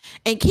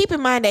 And keep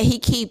in mind that he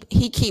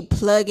keep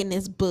plugging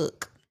this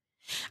book.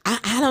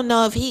 I don't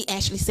know if he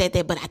actually said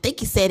that, but I think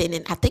he said it,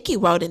 and I think he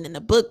wrote it in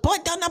the book. Boy,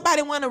 don't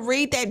nobody want to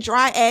read that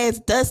dry ass,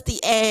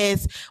 dusty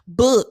ass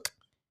book.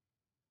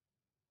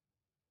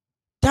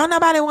 Don't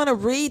nobody want to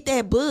read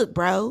that book,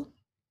 bro.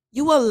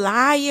 You a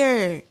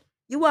liar.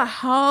 You a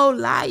whole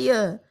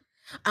liar.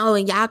 Oh,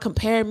 and y'all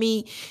compare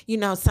me. You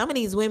know, some of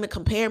these women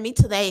compare me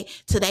to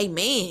they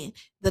man.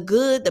 The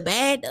good, the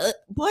bad.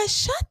 Boy,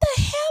 shut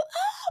the hell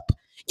up.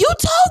 You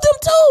told them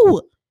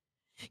to.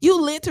 You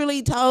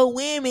literally told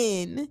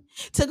women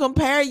to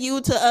compare you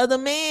to other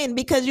men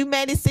because you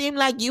made it seem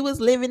like you was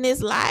living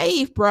this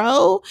life,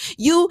 bro.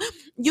 You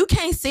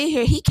can't sit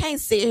here. He can't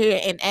sit here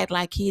and act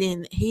like he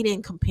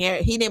didn't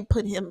compare. He didn't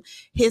put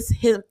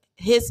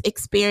his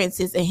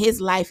experiences and his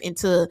life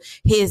into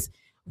his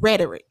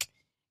rhetoric.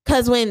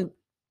 Cause when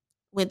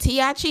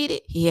T.I.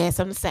 cheated, he had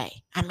something to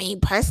say. I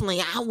mean,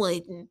 personally, I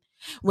wouldn't.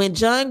 When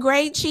John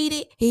Gray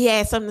cheated, he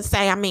had something to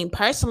say. I mean,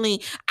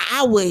 personally,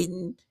 I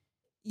wouldn't.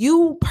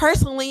 You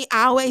personally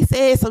always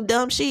said some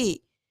dumb shit.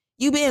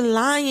 You've been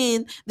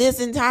lying this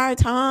entire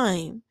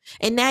time.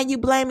 And now you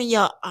blaming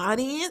your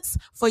audience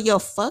for your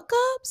fuck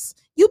ups?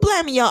 You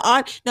blaming your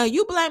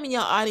you blaming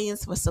your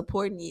audience for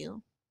supporting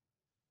you.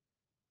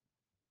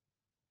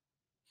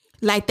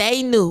 Like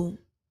they knew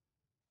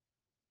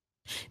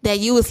that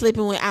you was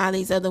sleeping with all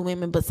these other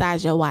women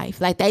besides your wife.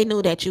 Like they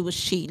knew that you was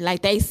cheating.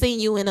 Like they seen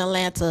you in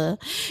Atlanta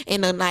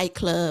in a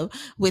nightclub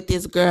with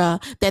this girl.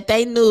 That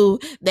they knew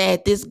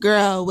that this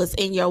girl was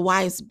in your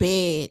wife's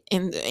bed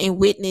and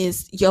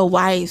witnessed your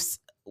wife's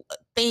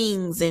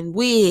things and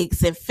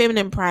wigs and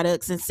feminine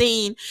products and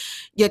seen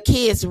your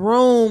kids'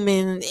 room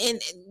and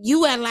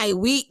you act like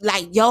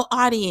like your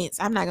audience.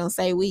 I'm not gonna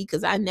say we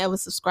because I never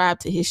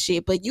subscribed to his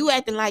shit, but you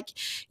acting like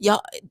your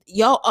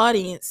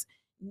audience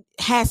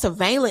has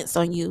surveillance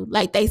on you,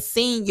 like they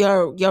seen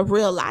your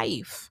real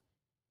life,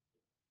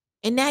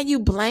 and now you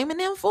blaming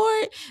them for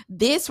it.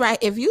 This right?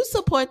 If you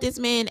support this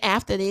man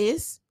after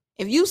this,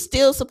 if you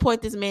still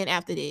support this man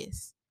after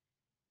this,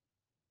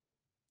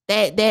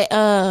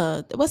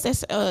 that what's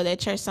that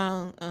church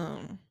song?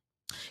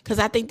 Because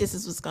I think this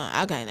is what's going.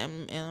 Okay,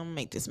 I'm gonna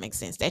make this make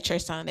sense. That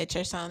church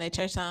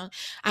song.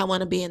 I want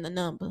to be in the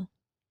number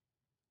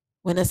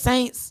when the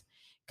saints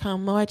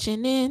come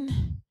marching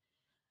in.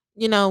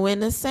 You know, when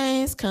the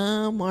saints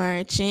come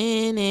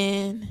marching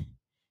in.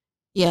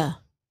 Yeah.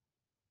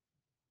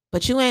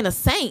 But you ain't a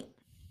saint.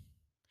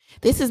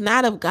 This is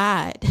not of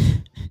God.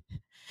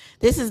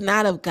 This is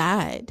not of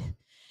God.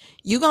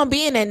 You gonna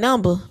be in that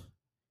number.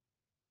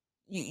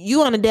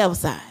 You on the devil's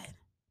side.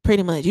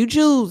 Pretty much. You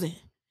choosing.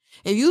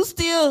 If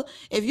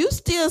you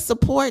still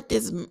support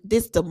this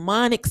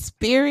demonic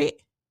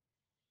spirit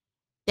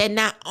that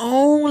not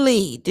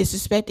only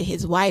disrespected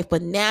his wife,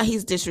 but now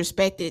he's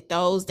disrespected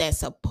those that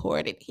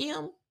supported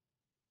him.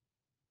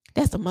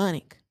 That's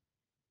demonic.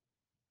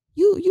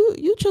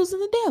 You choosing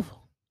the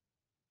devil.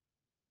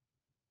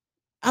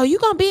 Oh, you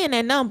gonna be in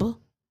that number.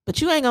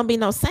 but you ain't gonna be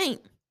no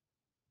saint.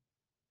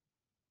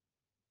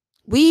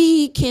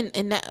 We can,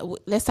 and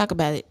let's talk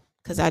about it,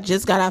 because I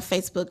just got off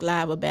Facebook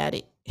Live about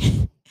it.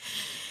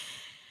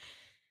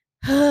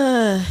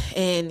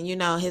 And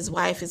his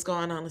wife is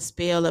going on a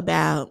spiel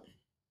about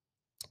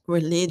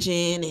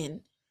religion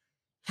and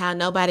how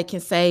nobody can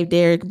save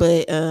Derek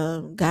but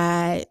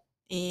God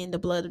and the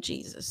blood of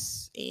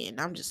Jesus. And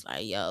I'm just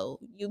like, yo,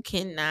 you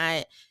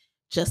cannot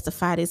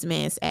justify this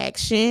man's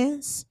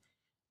actions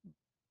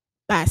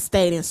by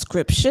stating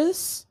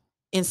scriptures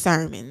in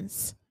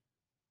sermons.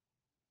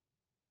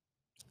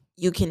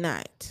 You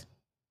cannot.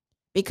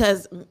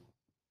 Because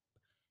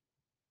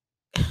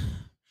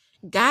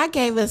God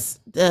gave us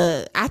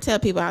I tell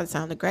people all the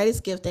time, the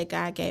greatest gift that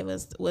God gave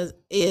us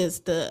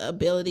is the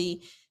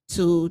ability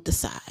to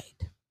decide.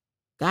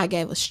 God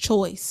gave us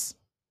choice.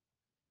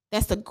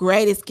 That's the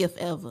greatest gift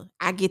ever.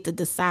 I get to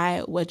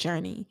decide what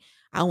journey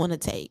I want to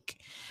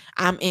take.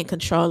 I'm in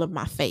control of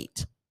my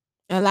fate.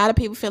 A lot of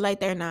people feel like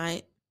they're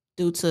not,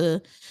 due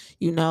to,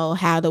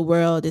 how the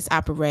world is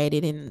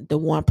operated, and the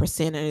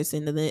 1%ers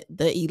and the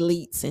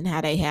elites, and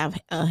how they have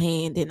a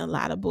hand in a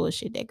lot of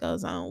bullshit that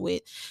goes on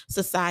with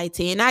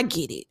society. And I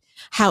get it.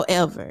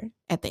 However,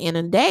 at the end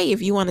of the day,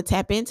 if you want to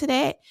tap into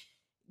that,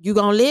 you're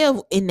going to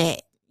live in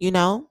that,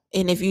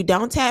 and if you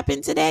don't tap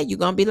into that, you're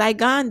going to be like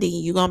Gandhi.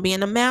 You're going to be in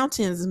the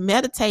mountains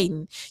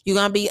meditating. You're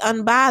going to be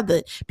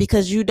unbothered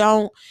because you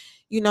don't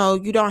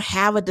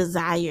have a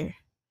desire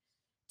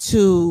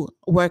to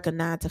work a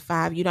 9 to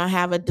 5. You don't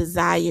have a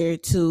desire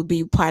to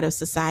be part of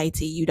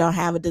society. You don't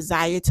have a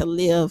desire to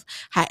live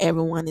how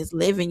everyone is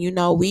living.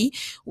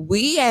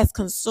 We as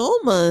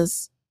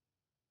consumers,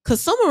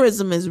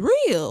 consumerism is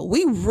real.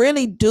 We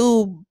really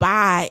do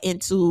buy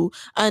into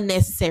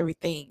unnecessary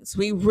things.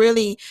 We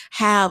really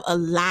have a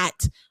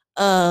lot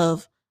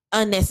of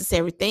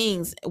unnecessary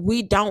things.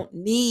 We don't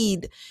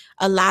need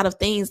a lot of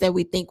things that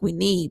we think we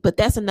need, but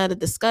that's another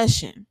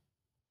discussion.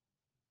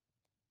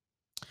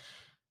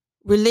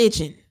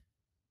 Religion.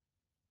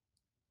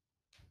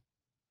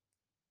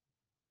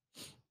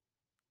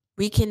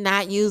 We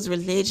cannot use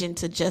religion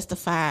to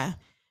justify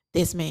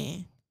this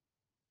man.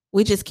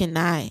 We just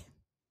cannot.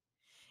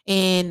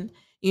 And,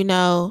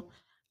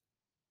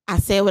 I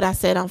said what I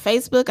said on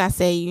Facebook. I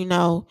say,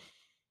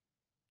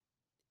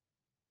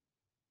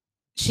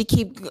 she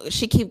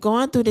keep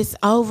going through this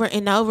over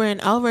and over and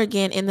over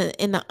again in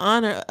the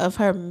honor of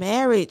her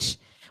marriage.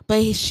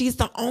 But she's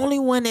the only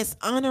one that's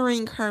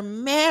honoring her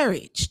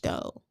marriage,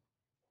 though.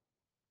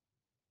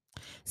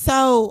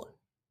 So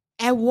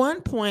at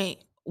one point,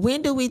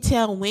 when do we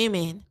tell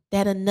women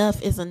that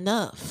enough is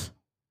enough?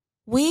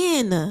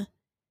 When?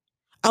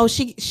 Oh,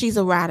 she's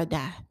a ride or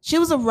die. She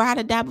was a ride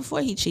or die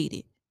before he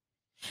cheated.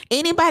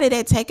 Anybody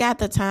that take out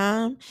the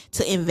time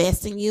to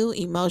invest in you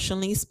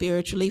emotionally,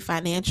 spiritually,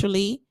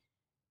 financially,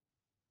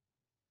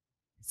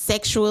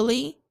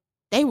 sexually,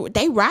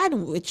 they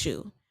riding with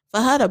you.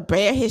 For her to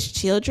bear his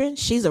children,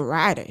 she's a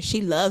rider.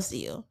 She loves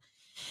you.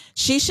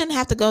 She shouldn't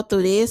have to go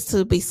through this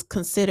to be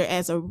considered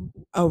as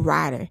a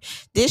rider.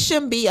 This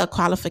shouldn't be a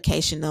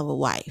qualification of a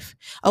wife.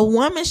 A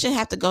woman shouldn't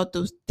have to go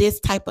through this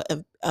type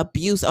of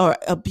abuse, or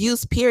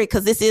abuse period,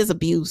 because this is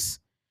abuse.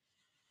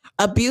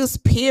 Abuse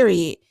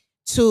period,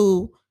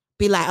 to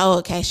be like, oh,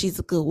 okay, she's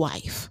a good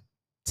wife.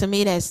 To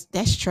me,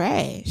 that's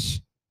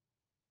trash.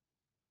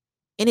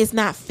 And it's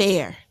not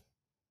fair.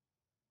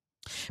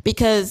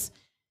 Because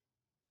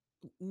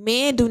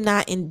men do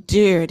not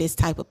endure this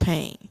type of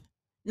pain.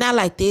 Not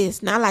like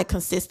this, not like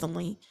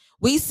consistently.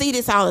 We see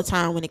this all the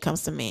time when it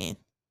comes to men.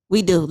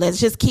 We do. Let's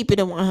just keep it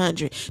at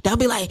 100. Don't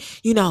be like,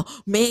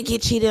 men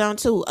get cheated on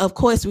too. Of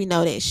course we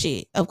know that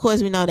shit. Of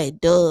course we know that.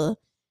 Duh.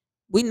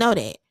 We know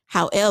that.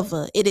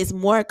 However, it is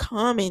more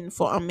common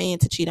for a man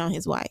to cheat on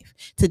his wife,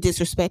 to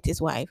disrespect his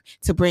wife,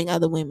 to bring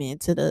other women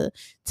to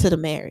the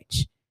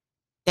marriage.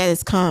 That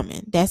is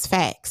common. That's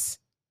facts.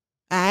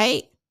 All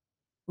right?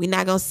 We're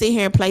not going to sit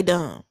here and play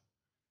dumb.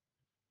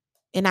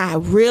 And I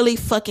really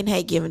fucking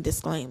hate giving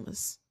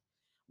disclaimers.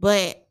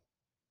 But,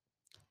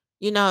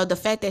 the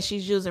fact that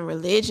she's using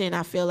religion,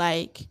 I feel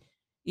like,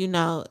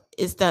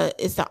 it's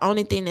the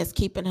only thing that's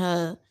keeping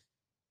her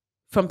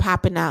from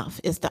popping off.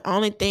 It's the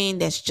only thing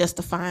that's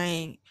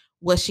justifying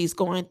what she's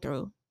going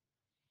through.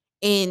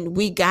 And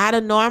we got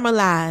to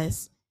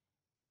normalize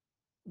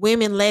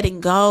women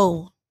letting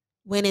go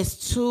when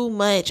it's too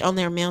much on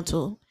their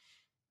mental,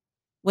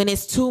 when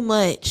it's too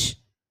much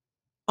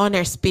on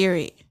their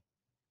spirit,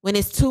 when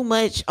it's too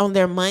much on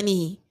their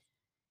money.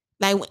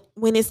 Like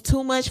when it's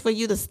too much for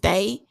you to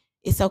stay,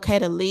 it's okay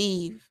to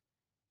leave,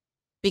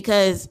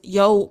 because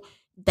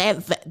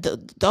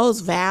those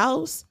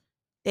vows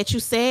that you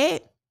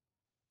said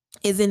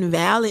is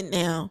invalid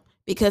now,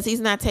 because he's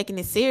not taking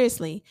it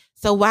seriously.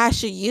 So why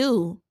should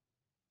you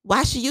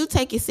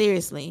take it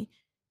seriously?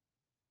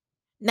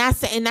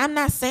 And I'm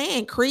not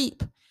saying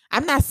creep.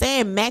 I'm not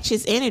saying match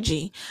his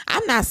energy.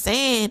 I'm not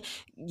saying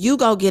you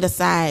go get a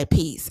side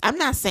piece. I'm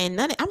not saying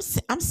none.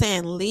 I'm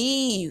saying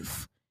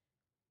leave.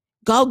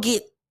 Go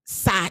get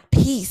side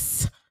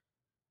piece.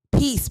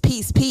 Peace.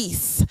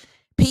 PEACE.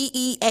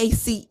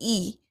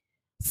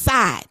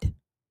 Side.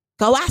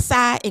 Go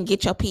outside and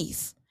get your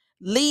peace.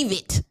 Leave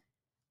it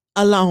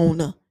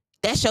alone.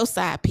 That's your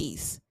side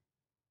piece.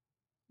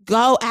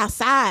 Go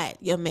outside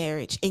your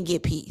marriage and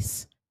get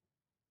peace.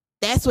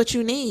 That's what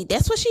you need.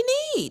 That's what she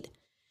need.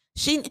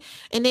 He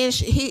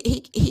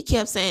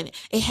kept saying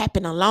it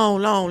happened a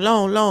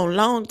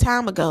long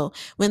time ago,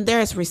 when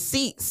there's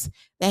receipts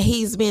that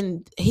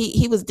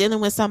he was dealing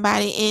with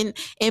somebody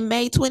in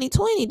May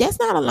 2020. That's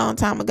not a long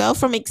time ago.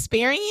 From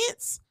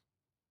experience,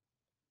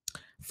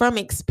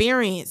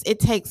 it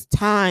takes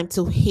time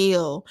to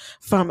heal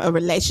from a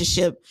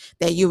relationship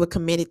that you were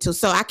committed to.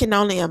 So I can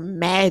only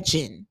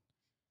imagine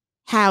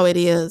how it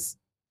is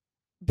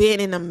being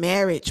in a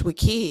marriage with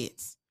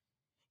kids.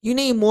 You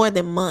need more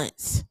than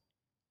months.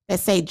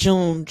 Let's say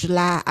June,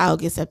 July,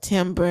 August,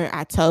 September,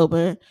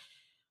 October,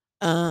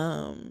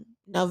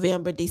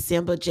 November,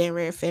 December,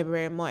 January,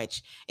 February,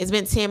 March. It's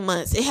been 10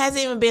 months. It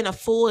hasn't even been a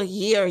full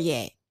year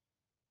yet.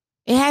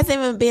 It hasn't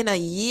even been a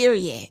year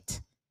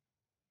yet.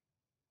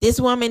 This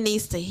woman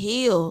needs to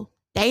heal.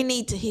 They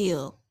need to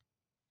heal.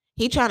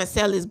 He trying to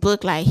sell his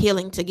book like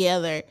Healing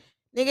Together.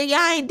 Nigga, y'all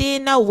ain't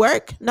did no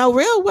work, no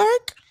real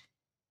work.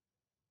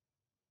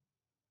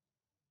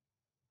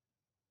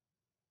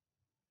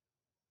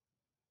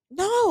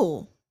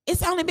 No,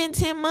 it's only been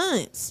 10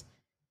 months.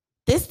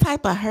 This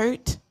type of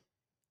hurt,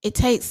 it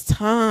takes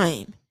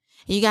time.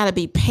 You got to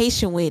be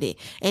patient with it.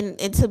 And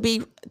to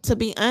be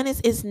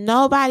honest, it's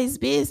nobody's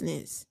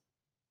business.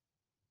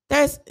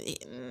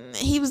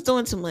 He was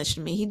doing too much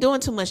to me. He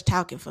doing too much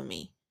talking for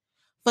me.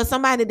 For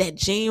somebody that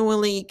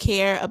genuinely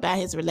care about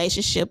his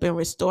relationship and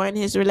restoring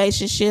his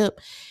relationship,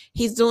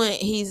 he's doing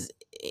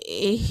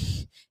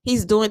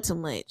too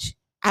much.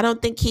 I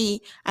don't think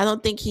he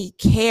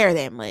care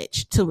that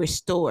much to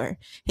restore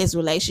his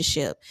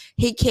relationship.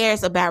 He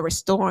cares about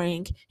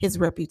restoring his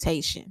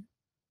reputation,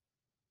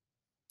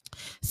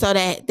 so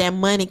that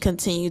money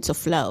continue to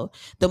flow,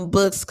 the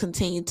books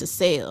continue to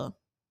sell.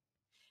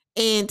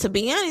 And to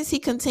be honest, he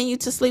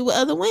continued to sleep with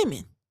other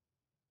women.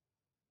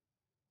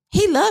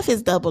 He loved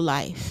his double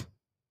life.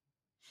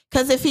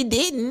 Because if he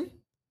didn't,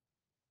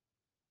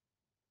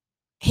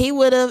 he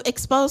would have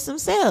exposed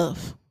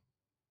himself.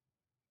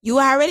 You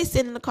already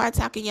sit in the car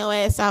talking your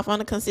ass off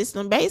on a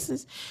consistent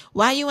basis.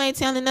 Why you ain't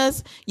telling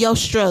us your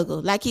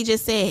struggle? Like he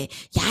just said,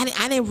 yeah,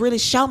 I didn't really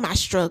show my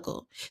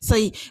struggle. So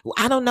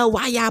I don't know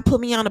why y'all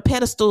put me on a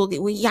pedestal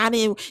when y'all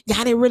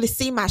didn't really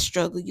see my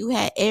struggle. You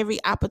had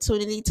every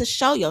opportunity to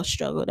show your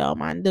struggle, though,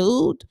 my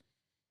dude.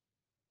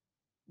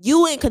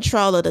 You in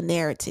control of the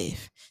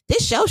narrative.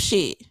 This your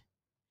shit.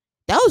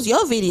 Those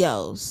your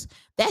videos.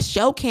 That's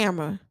your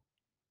camera.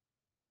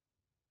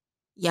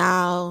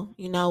 Y'all,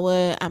 you know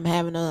what? I'm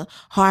having a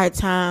hard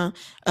time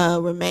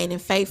remaining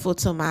faithful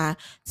to my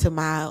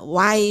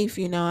wife.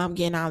 You know, I'm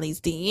getting all these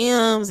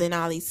DMs and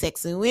all these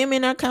sexy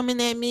women are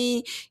coming at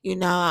me. You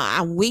know,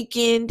 I'm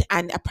weakened.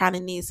 I probably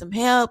need some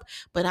help,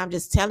 but I'm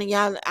just telling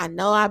y'all, I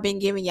know I've been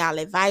giving y'all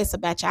advice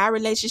about y'all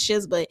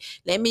relationships, but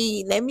let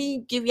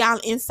me give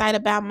y'all insight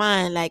about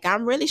mine. Like,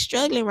 I'm really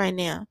struggling right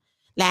now.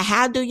 Like,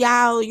 how do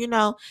y'all, you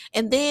know?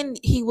 And then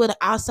he would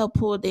also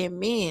pull their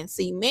men.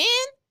 See, men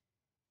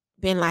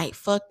been like,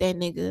 fuck that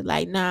nigga.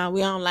 Like, nah,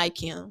 we don't like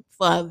him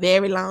for a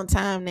very long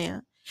time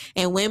now.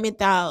 And women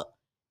thought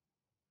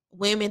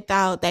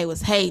they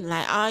was hating.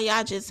 Like, oh,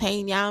 y'all just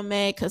hating, y'all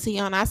mad because he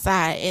on our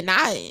side. And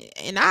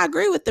I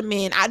agree with the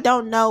men. I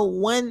don't know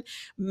one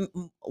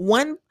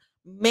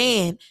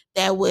man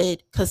that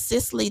would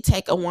consistently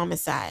take a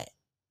woman's side.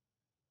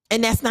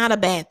 And that's not a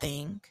bad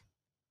thing.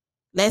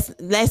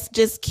 Let's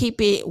just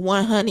keep it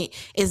 100.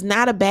 It's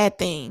not a bad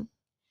thing.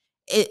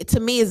 To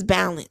me, it's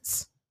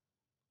balance.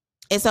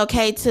 It's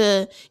okay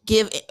to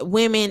give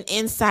women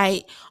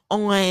insight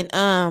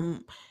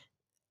on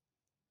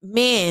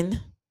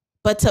men,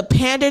 but to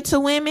pander to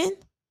women,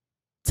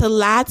 to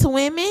lie to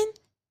women,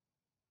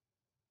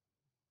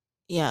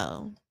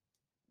 yo,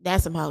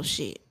 that's some whole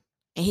shit.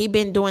 And he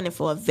been doing it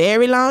for a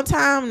very long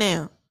time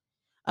now.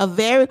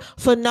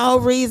 For no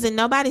reason.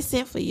 Nobody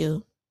sent for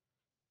you.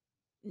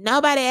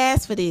 Nobody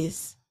asked for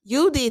this.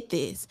 You did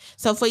this.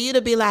 So for you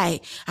to be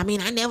like, I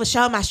mean, I never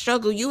showed my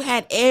struggle. You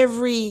had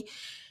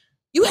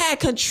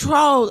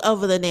control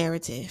over the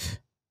narrative.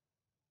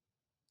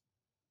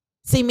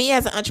 See, me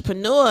as an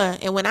entrepreneur,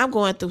 and when I'm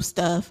going through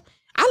stuff,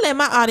 I let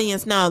my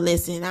audience know,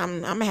 listen,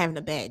 I'm having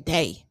a bad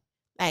day.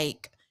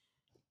 Like,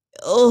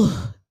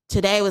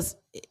 today was,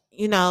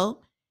 you know,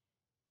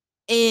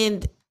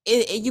 and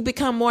you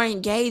become more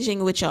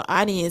engaging with your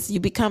audience. You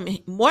become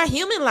more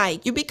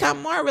human-like. You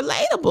become more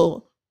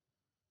relatable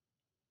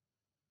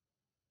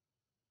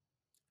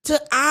to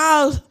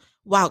all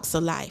walks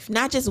of life,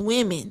 not just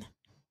women.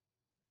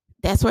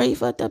 That's where he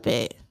fucked up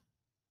at.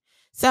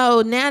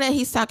 So now that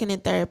he's talking in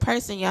third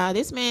person, y'all,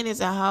 this man is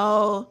a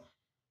whole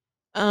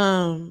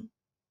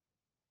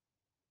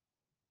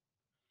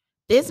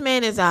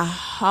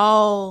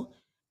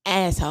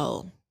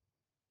asshole.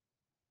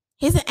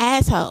 He's an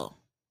asshole.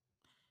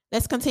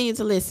 Let's continue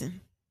to listen.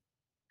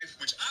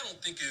 which I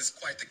don't think is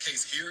quite the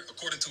case here.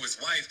 According to his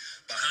wife,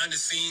 behind the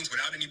scenes,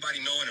 without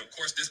anybody knowing, of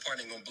course, this part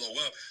ain't gonna blow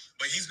up,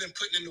 but he's been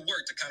putting in the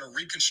work to kind of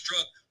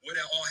reconstruct where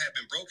that all had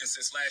been broken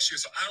since last year.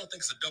 So I don't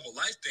think it's a double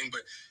life thing,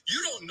 but you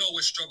don't know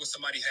what struggle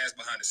somebody has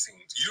behind the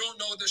scenes. You don't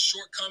know their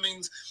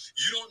shortcomings.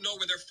 You don't know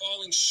where they're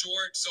falling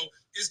short. So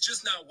it's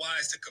just not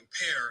wise to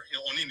compare,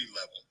 on any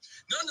level.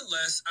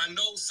 Nonetheless, I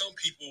know some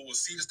people will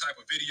see this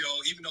type of video,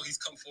 even though he's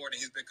come forward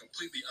and he's been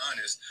completely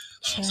honest.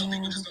 Some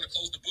people are just going to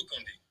close the book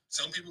on D.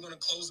 Some people are going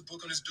to close the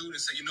book on this dude and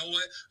say, you know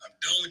what? I'm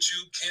done with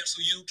you.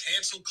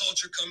 Cancel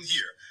culture, come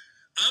here.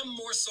 I'm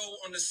more so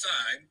on the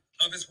side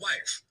of his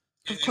wife.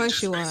 Of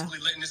course you are. Basically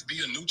letting this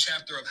be a new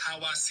chapter of how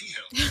I see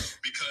him.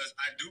 Because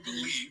I do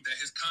believe that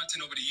his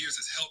content over the years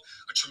has helped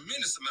a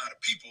tremendous amount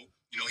of people.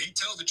 He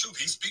tells the truth.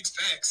 He speaks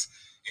facts.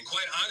 And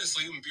quite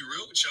honestly, I'm going to be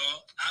real with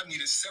y'all, I've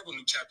needed several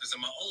new chapters in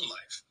my own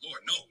life.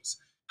 Lord knows.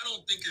 I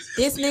don't think it's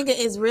this nigga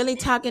is really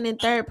talking in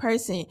third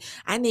person.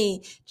 I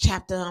need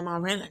chapter on my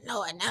random.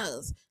 Lord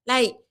knows.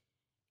 Like,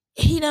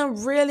 he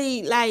done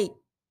really,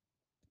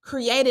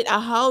 created a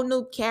whole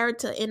new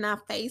character in our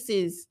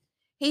faces.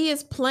 He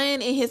is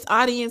playing in his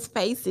audience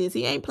faces.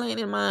 He ain't playing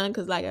in mine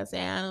because, like I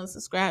said, I don't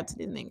subscribe to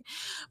this nigga.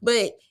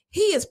 But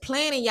he is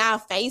playing in y'all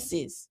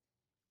faces.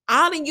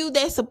 All of you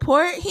that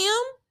support him,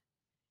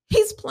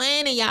 he's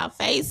playing in y'all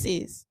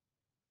faces.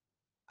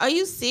 Are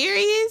you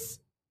serious?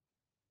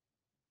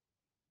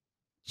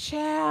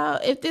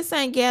 Child, if this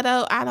ain't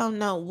ghetto, I don't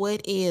know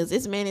what is.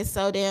 This man is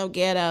so damn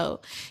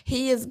ghetto.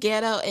 He is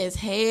ghetto as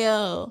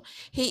hell.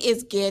 He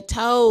is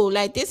ghetto.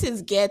 Like, this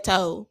is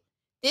ghetto.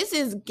 This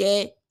is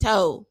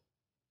ghetto.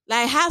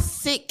 Like, how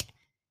sick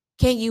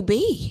can you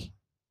be?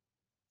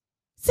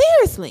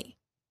 Seriously.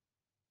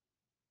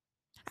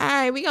 All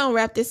right, we're going to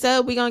wrap this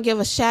up. We're going to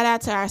give a shout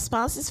out to our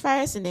sponsors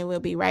first, and then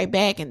we'll be right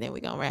back, and then we're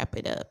going to wrap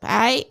it up. All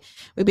right?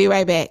 We'll be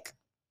right back.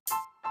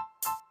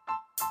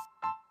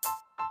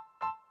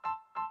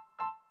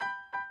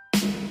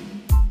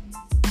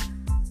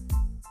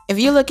 If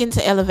you're looking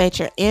to elevate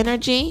your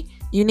energy,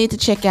 you need to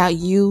check out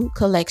You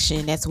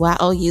Collection. That's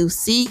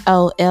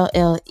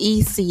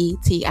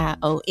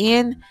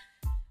YOUCOLLECTION.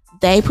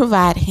 They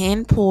provide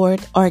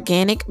hand-poured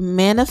organic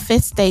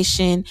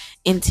manifestation,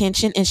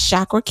 intention, and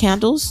chakra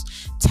candles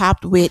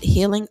topped with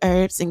healing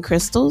herbs and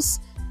crystals.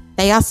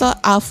 They also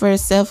offer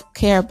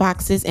self-care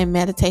boxes and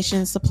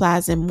meditation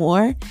supplies and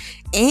more.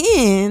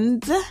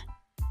 And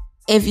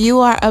if you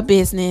are a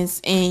business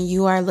and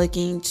you are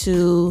looking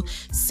to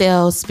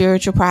sell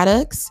spiritual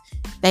products,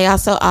 they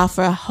also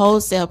offer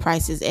wholesale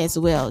prices as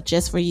well,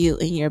 just for you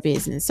and your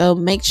business. So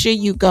make sure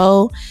you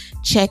go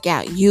check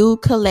out You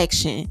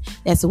Collection.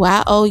 That's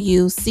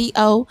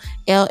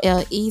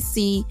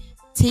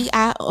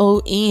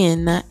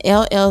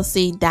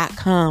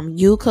YOUCOLLECTIONLLC.com.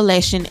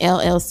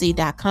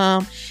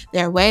 YouCollectionLLC.com.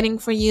 They're waiting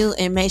for you,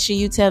 and make sure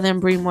you tell them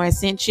Bree Moore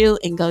sent you,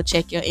 and go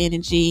check your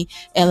energy,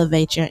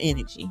 elevate your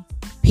energy.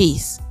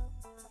 Peace.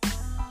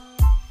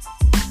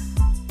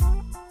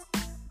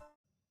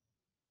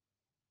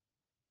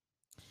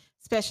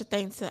 Special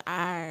thanks to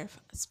our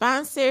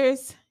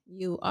sponsors.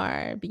 You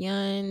are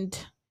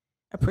beyond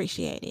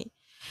appreciated.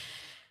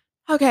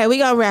 Okay, we're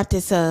going to wrap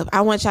this up.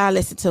 I want y'all to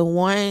listen to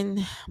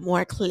one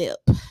more clip.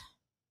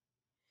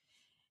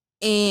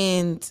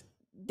 And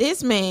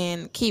this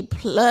man keep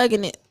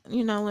plugging it.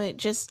 You know what?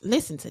 Just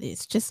listen to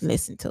this. Just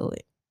listen to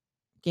it.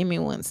 Give me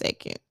 1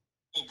 second.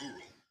 Oh, Guru.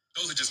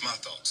 Those are just my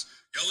thoughts.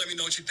 Y'all let me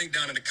know what you think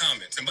down in the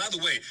comments. And by the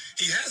way,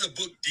 he has a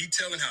book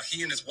detailing how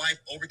he and his wife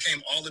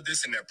overcame all of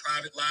this in their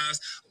private lives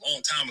a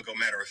long time ago,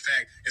 matter of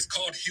fact. It's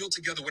called Heal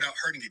Together Without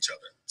Hurting Each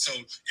Other. So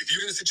if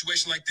you're in a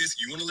situation like this,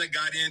 you want to let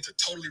God in to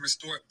totally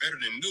restore it better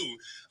than new,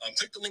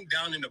 click the link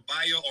down in the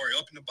bio or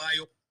up in the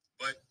bio.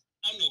 But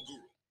I'm no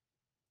guru.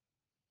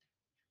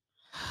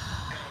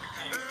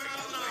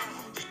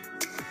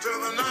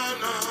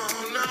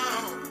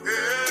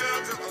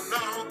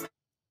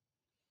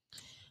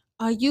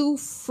 Are you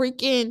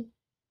freaking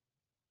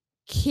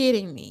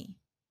kidding me?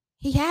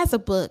 He has a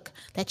book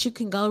that you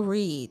can go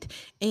read,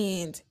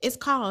 and it's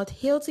called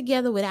Heal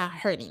Together Without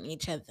Hurting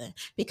Each Other.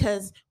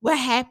 Because what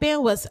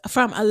happened was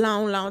from a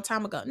long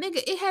time ago.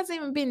 Nigga, it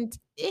hasn't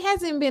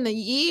been a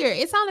year.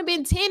 It's only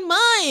been 10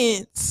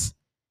 months.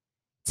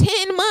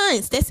 10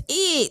 months. That's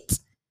it.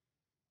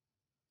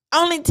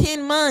 Only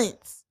 10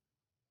 months.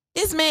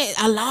 This man,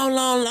 a long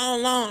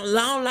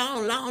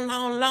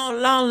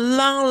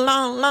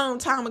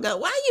time ago.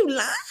 Why you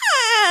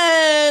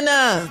lying?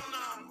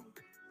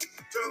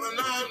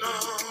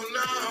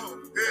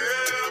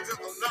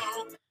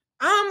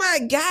 Oh my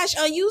gosh,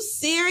 are you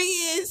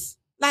serious?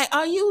 Like,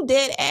 are you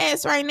dead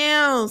ass right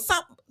now?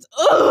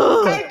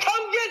 Hey,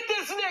 come get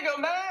this nigga,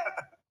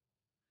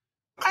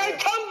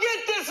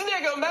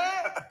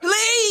 man.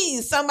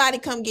 Please, somebody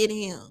come get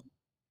him.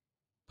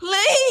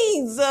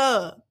 Please.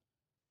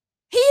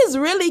 He is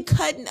really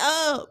cutting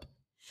up.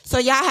 So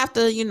y'all have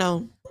to, in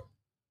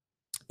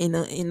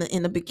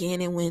the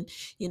beginning when,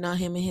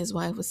 him and his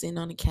wife was sitting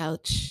on the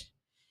couch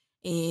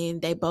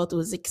and they both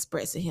was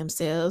expressing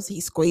themselves.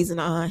 He's squeezing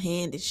on her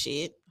hand and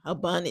shit. Her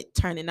bonnet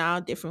turning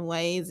all different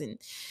ways. And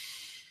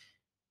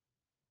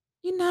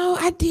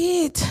I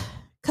did.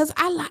 Cause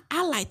I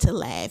like to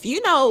laugh.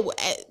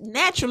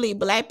 Naturally,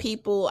 Black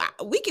people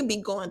we can be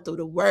going through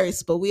the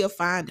worst, but we'll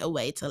find a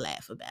way to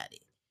laugh about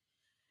it.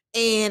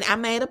 And I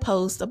made a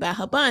post about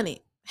her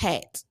bonnet,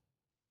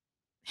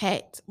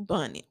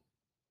 bonnet,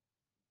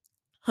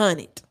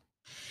 hunted.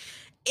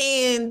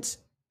 And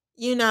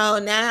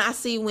now I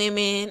see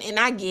women, and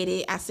I get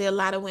it. I see a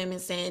lot of women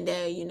saying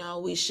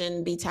that we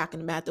shouldn't be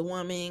talking about the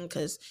woman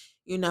because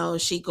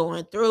she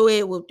going through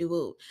it. Whoop de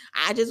whoop.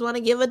 I just want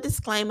to give a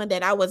disclaimer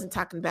that I wasn't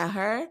talking about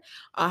her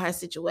or her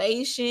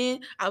situation.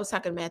 I was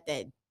talking about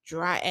that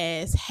dry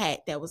ass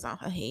hat that was on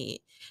her head.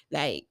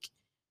 Like,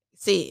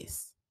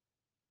 sis,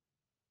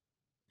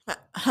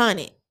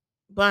 hunted,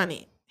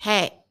 bonnet,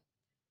 hat.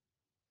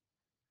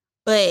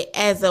 But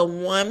as a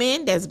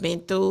woman that's been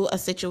through a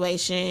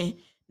situation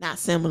not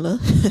similar,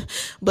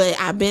 but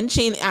I've been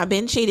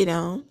cheated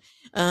on.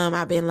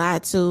 I've been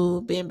lied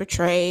to, been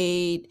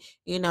betrayed,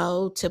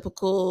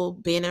 typical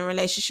being in a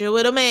relationship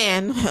with a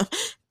man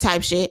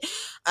type shit.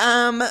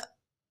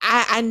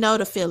 I know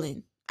the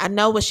feeling. I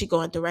know what she's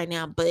going through right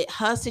now, but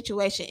her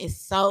situation is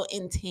so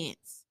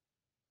intense.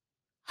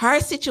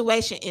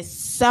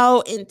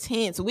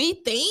 We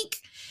think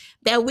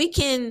that we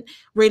can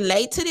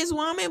relate to this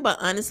woman, but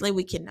honestly,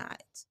 we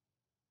cannot.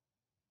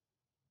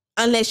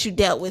 Unless you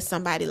dealt with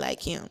somebody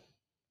like him.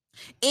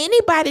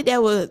 Anybody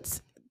that would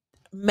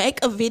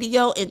make a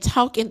video and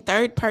talk in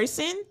third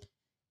person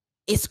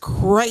is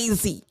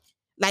crazy.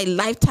 Like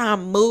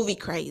Lifetime movie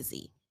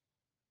crazy.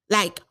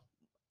 Like,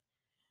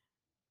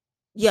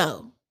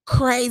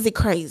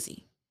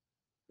 crazy.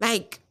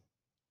 Like,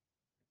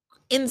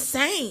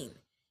 insane.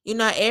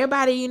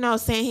 Everybody,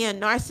 saying he a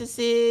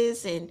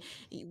narcissist and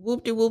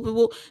whoop.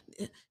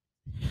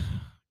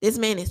 This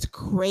man is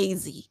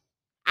crazy.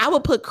 I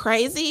would put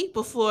crazy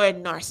before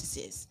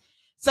narcissist.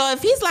 So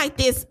if he's like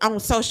this on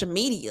social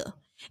media,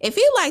 if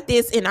he like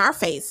this in our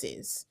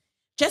faces,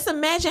 just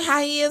imagine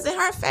how he is in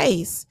her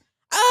face.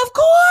 Of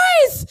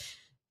course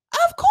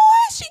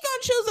she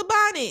gonna choose a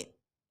bonnet.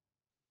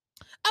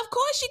 Of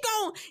course she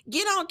gonna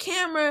get on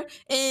camera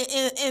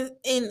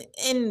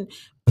and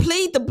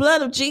plead the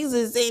blood of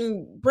Jesus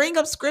and bring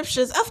up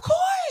scriptures. Of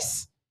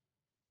course.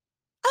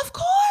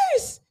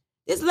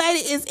 This lady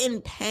is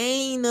in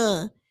pain.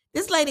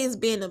 This lady is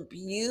being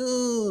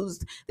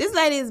abused. This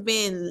lady is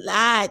being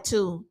lied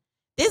to.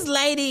 This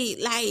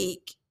lady,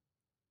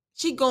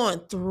 she going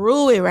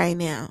through it right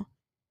now.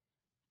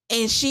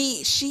 And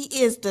she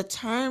is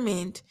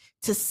determined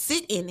to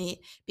sit in it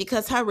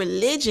because her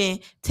religion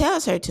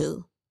tells her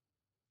to.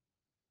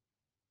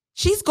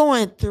 She's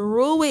going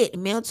through it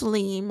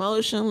mentally,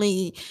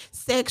 emotionally,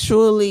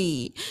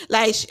 sexually,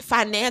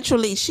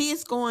 financially. She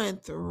is going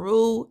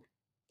through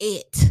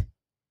it.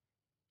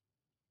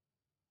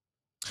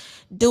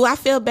 Do I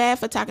feel bad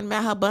for talking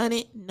about her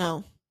bonnet?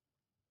 No.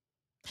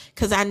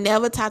 Because I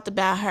never talked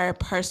about her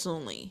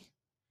personally.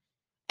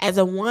 As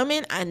a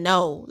woman, I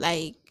know,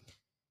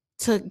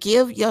 to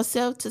give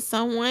yourself to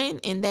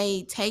someone and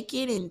they take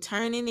it and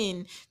turn it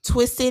and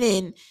twist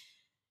it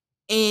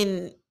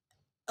and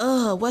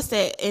what's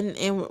that in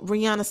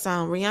Rihanna's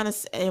song?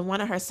 Rihanna, in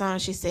one of her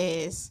songs, she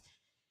says,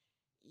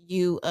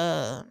 you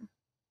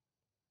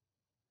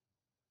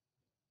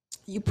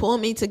pull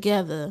me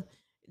together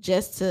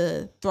just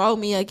to throw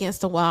me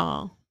against the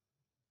wall.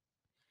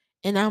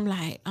 And I'm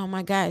like, oh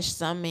my gosh,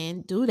 some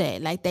men do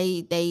that. Like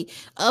they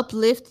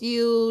uplift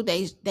you,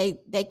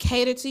 they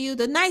cater to you.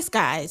 The nice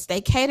guys,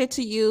 they cater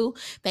to you,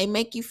 they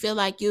make you feel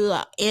like you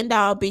are end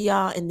all be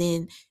all, and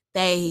then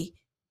they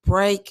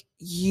break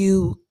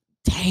you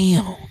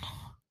down.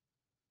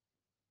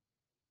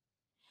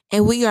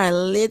 And we are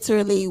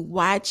literally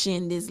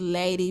watching this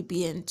lady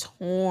being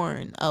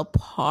torn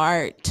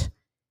apart.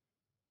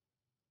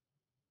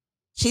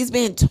 She's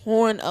been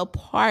torn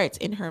apart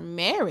in her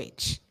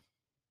marriage.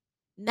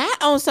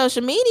 Not on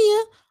social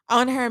media,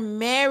 on her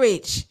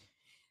marriage.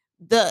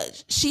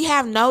 She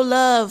have no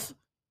love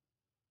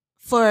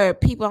for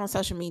people on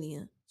social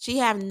media. She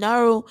have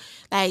no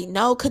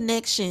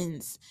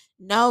connections,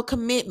 no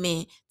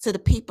commitment to the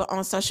people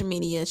on social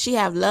media. She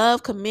have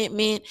love,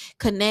 commitment,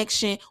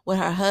 connection with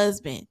her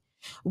husband.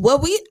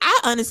 I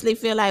honestly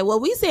feel like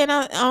what we saying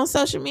on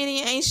social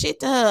media ain't shit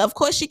to her. Of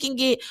course she can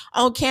get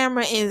on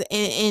camera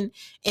and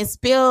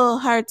spill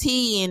her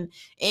tea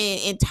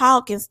and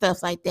talk and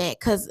stuff like that.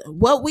 Cause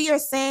what we are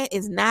saying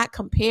is not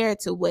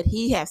compared to what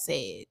he have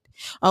said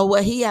or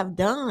what he have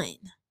done.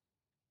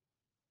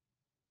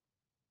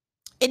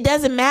 It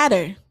doesn't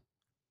matter.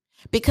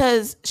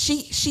 Because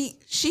she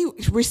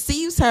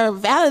receives her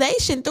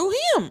validation through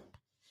him.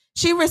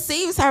 She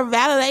receives her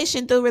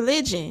validation through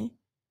religion.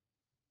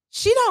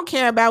 She don't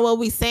care about what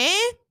we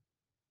saying.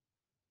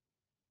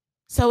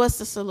 So what's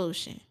the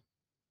solution?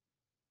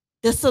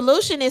 The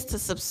solution is to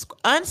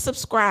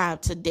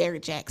unsubscribe to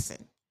Derrick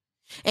Jaxn.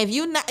 If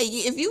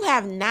you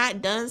have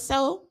not done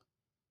so,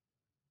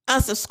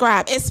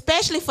 unsubscribe.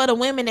 Especially for the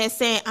women that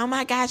saying, "Oh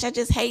my gosh, I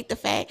just hate the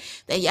fact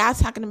that y'all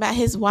talking about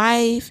his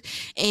wife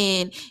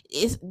and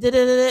it's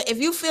If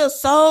you feel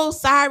so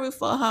sorry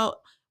for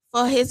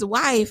his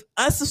wife,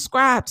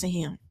 unsubscribe to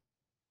him.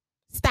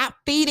 Stop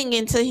feeding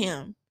into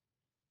him.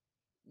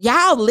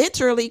 Y'all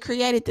literally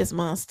created this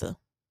monster.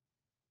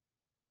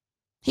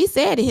 He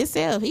said it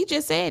himself. He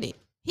just said it.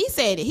 He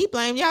said it. He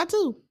blamed y'all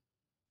too.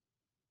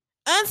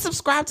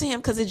 Unsubscribe to him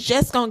because it's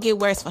just going to get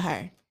worse for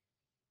her.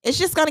 It's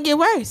just going to get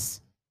worse.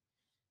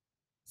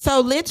 So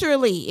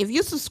literally, if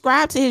you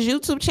subscribe to his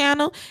YouTube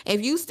channel,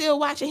 if you still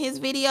watching his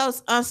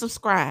videos,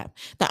 unsubscribe.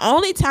 The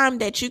only time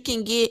that you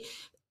can get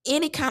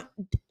any kind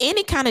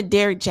of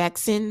Derrick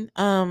Jaxn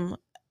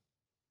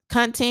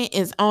content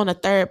is on a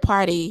third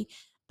party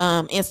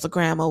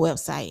Instagram or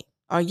website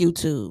or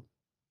YouTube.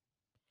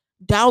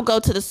 Don't go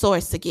to the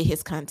source to get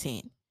his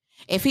content.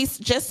 If he's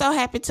just so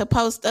happy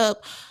to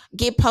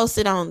get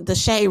posted on the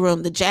Shade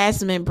Room, the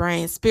Jasmine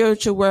Brand,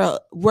 Spiritual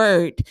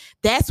Word,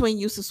 that's when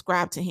you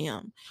subscribe to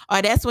him.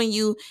 Or that's when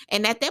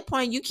and at that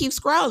point you keep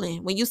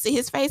scrolling. When you see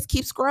his face,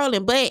 keep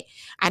scrolling. But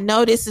I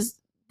know this is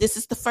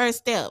the first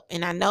step,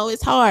 and I know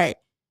it's hard.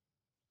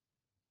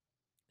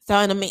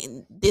 So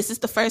this is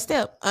the first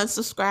step.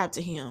 Unsubscribe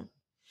to him.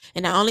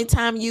 And the only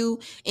time you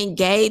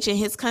engage in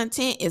his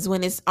content is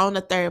when it's on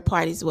a third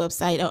party's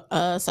website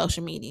or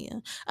social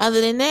media.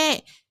 Other than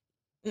that,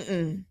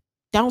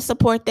 don't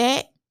support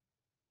that.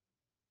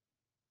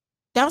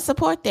 Don't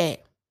support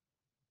that.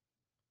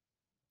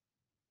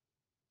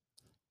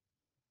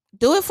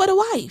 Do it for the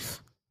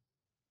wife.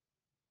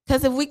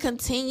 Because if we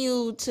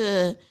continue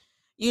to,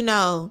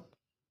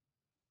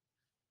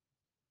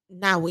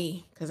 not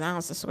we, because I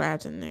don't subscribe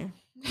to them there.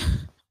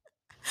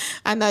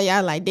 I know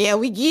y'all like, damn,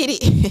 we get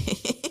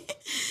it.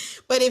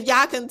 But if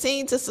y'all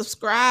continue to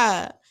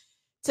subscribe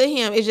to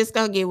him, it's just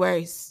gonna get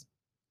worse.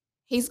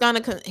 He's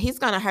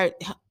gonna hurt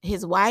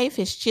his wife,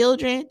 his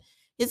children.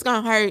 It's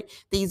gonna hurt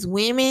these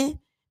women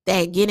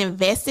that get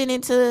invested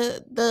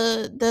into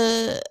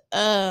the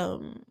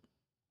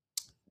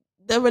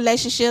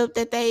relationship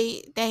that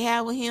they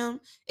have with him.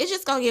 It's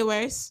just gonna get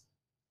worse.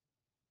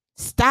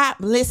 Stop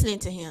listening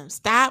to him.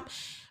 Stop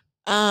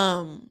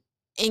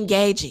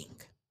engaging.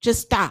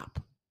 Just stop.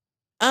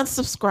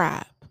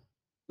 Unsubscribe.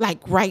 Like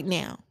right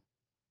now.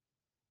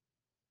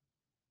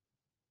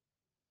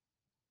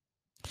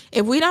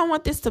 If we don't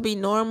want this to be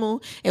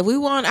normal, if we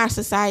want our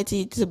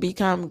society to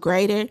become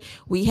greater,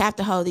 we have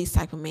to hold these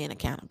type of men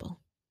accountable.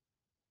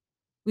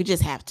 We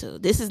just have to.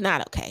 This is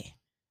not okay.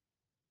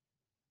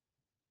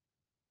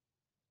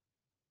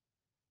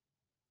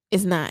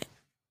 It's not.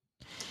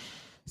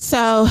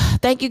 So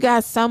thank you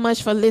guys so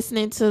much for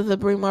listening to the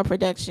Bring More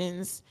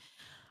Productions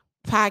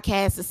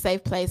podcast, a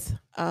safe place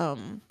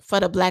for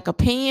the Black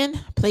opinion.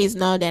 Please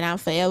know that I'm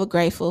forever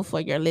grateful for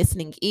your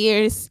listening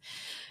ears.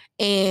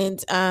 And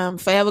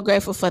forever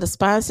grateful for the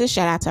sponsors.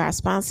 Shout out to our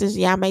sponsors.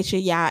 Y'all make sure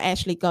y'all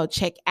actually go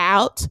check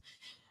out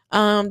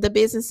the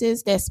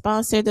businesses that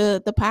sponsor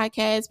the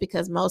podcast,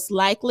 because most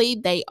likely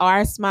they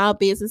are small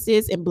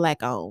businesses and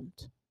Black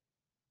owned.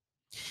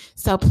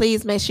 So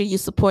please make sure you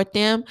support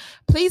them.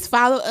 Please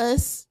follow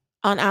us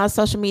on our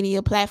social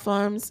media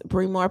platforms,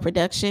 Bring More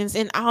Productions,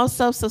 and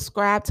also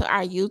subscribe to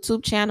our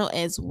YouTube channel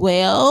as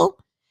well,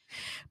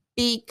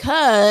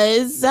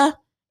 because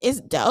it's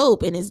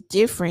dope and it's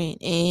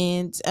different.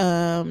 And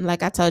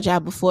like I told y'all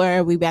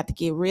before, we about to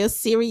get real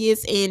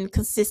serious and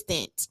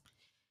consistent.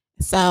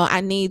 So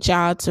I need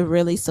y'all to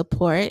really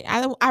support.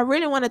 I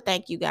really want to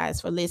thank you guys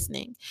for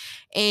listening.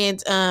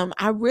 And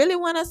I really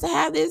want us to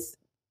have this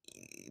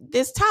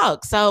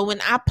talk. So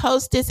when I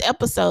post this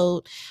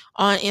episode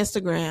on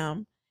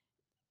Instagram,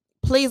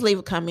 please leave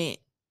a comment.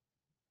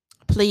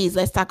 Please,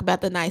 let's talk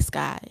about the nice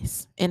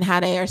guys and how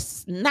they are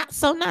not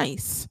so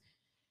nice.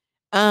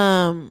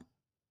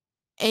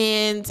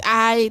 And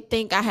I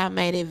think I have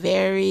made it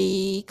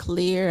very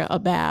clear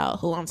about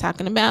who I'm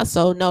talking about.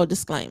 So no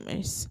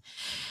disclaimers.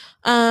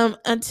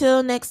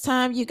 Until next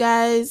time, you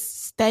guys,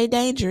 stay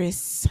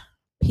dangerous.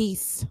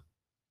 Peace.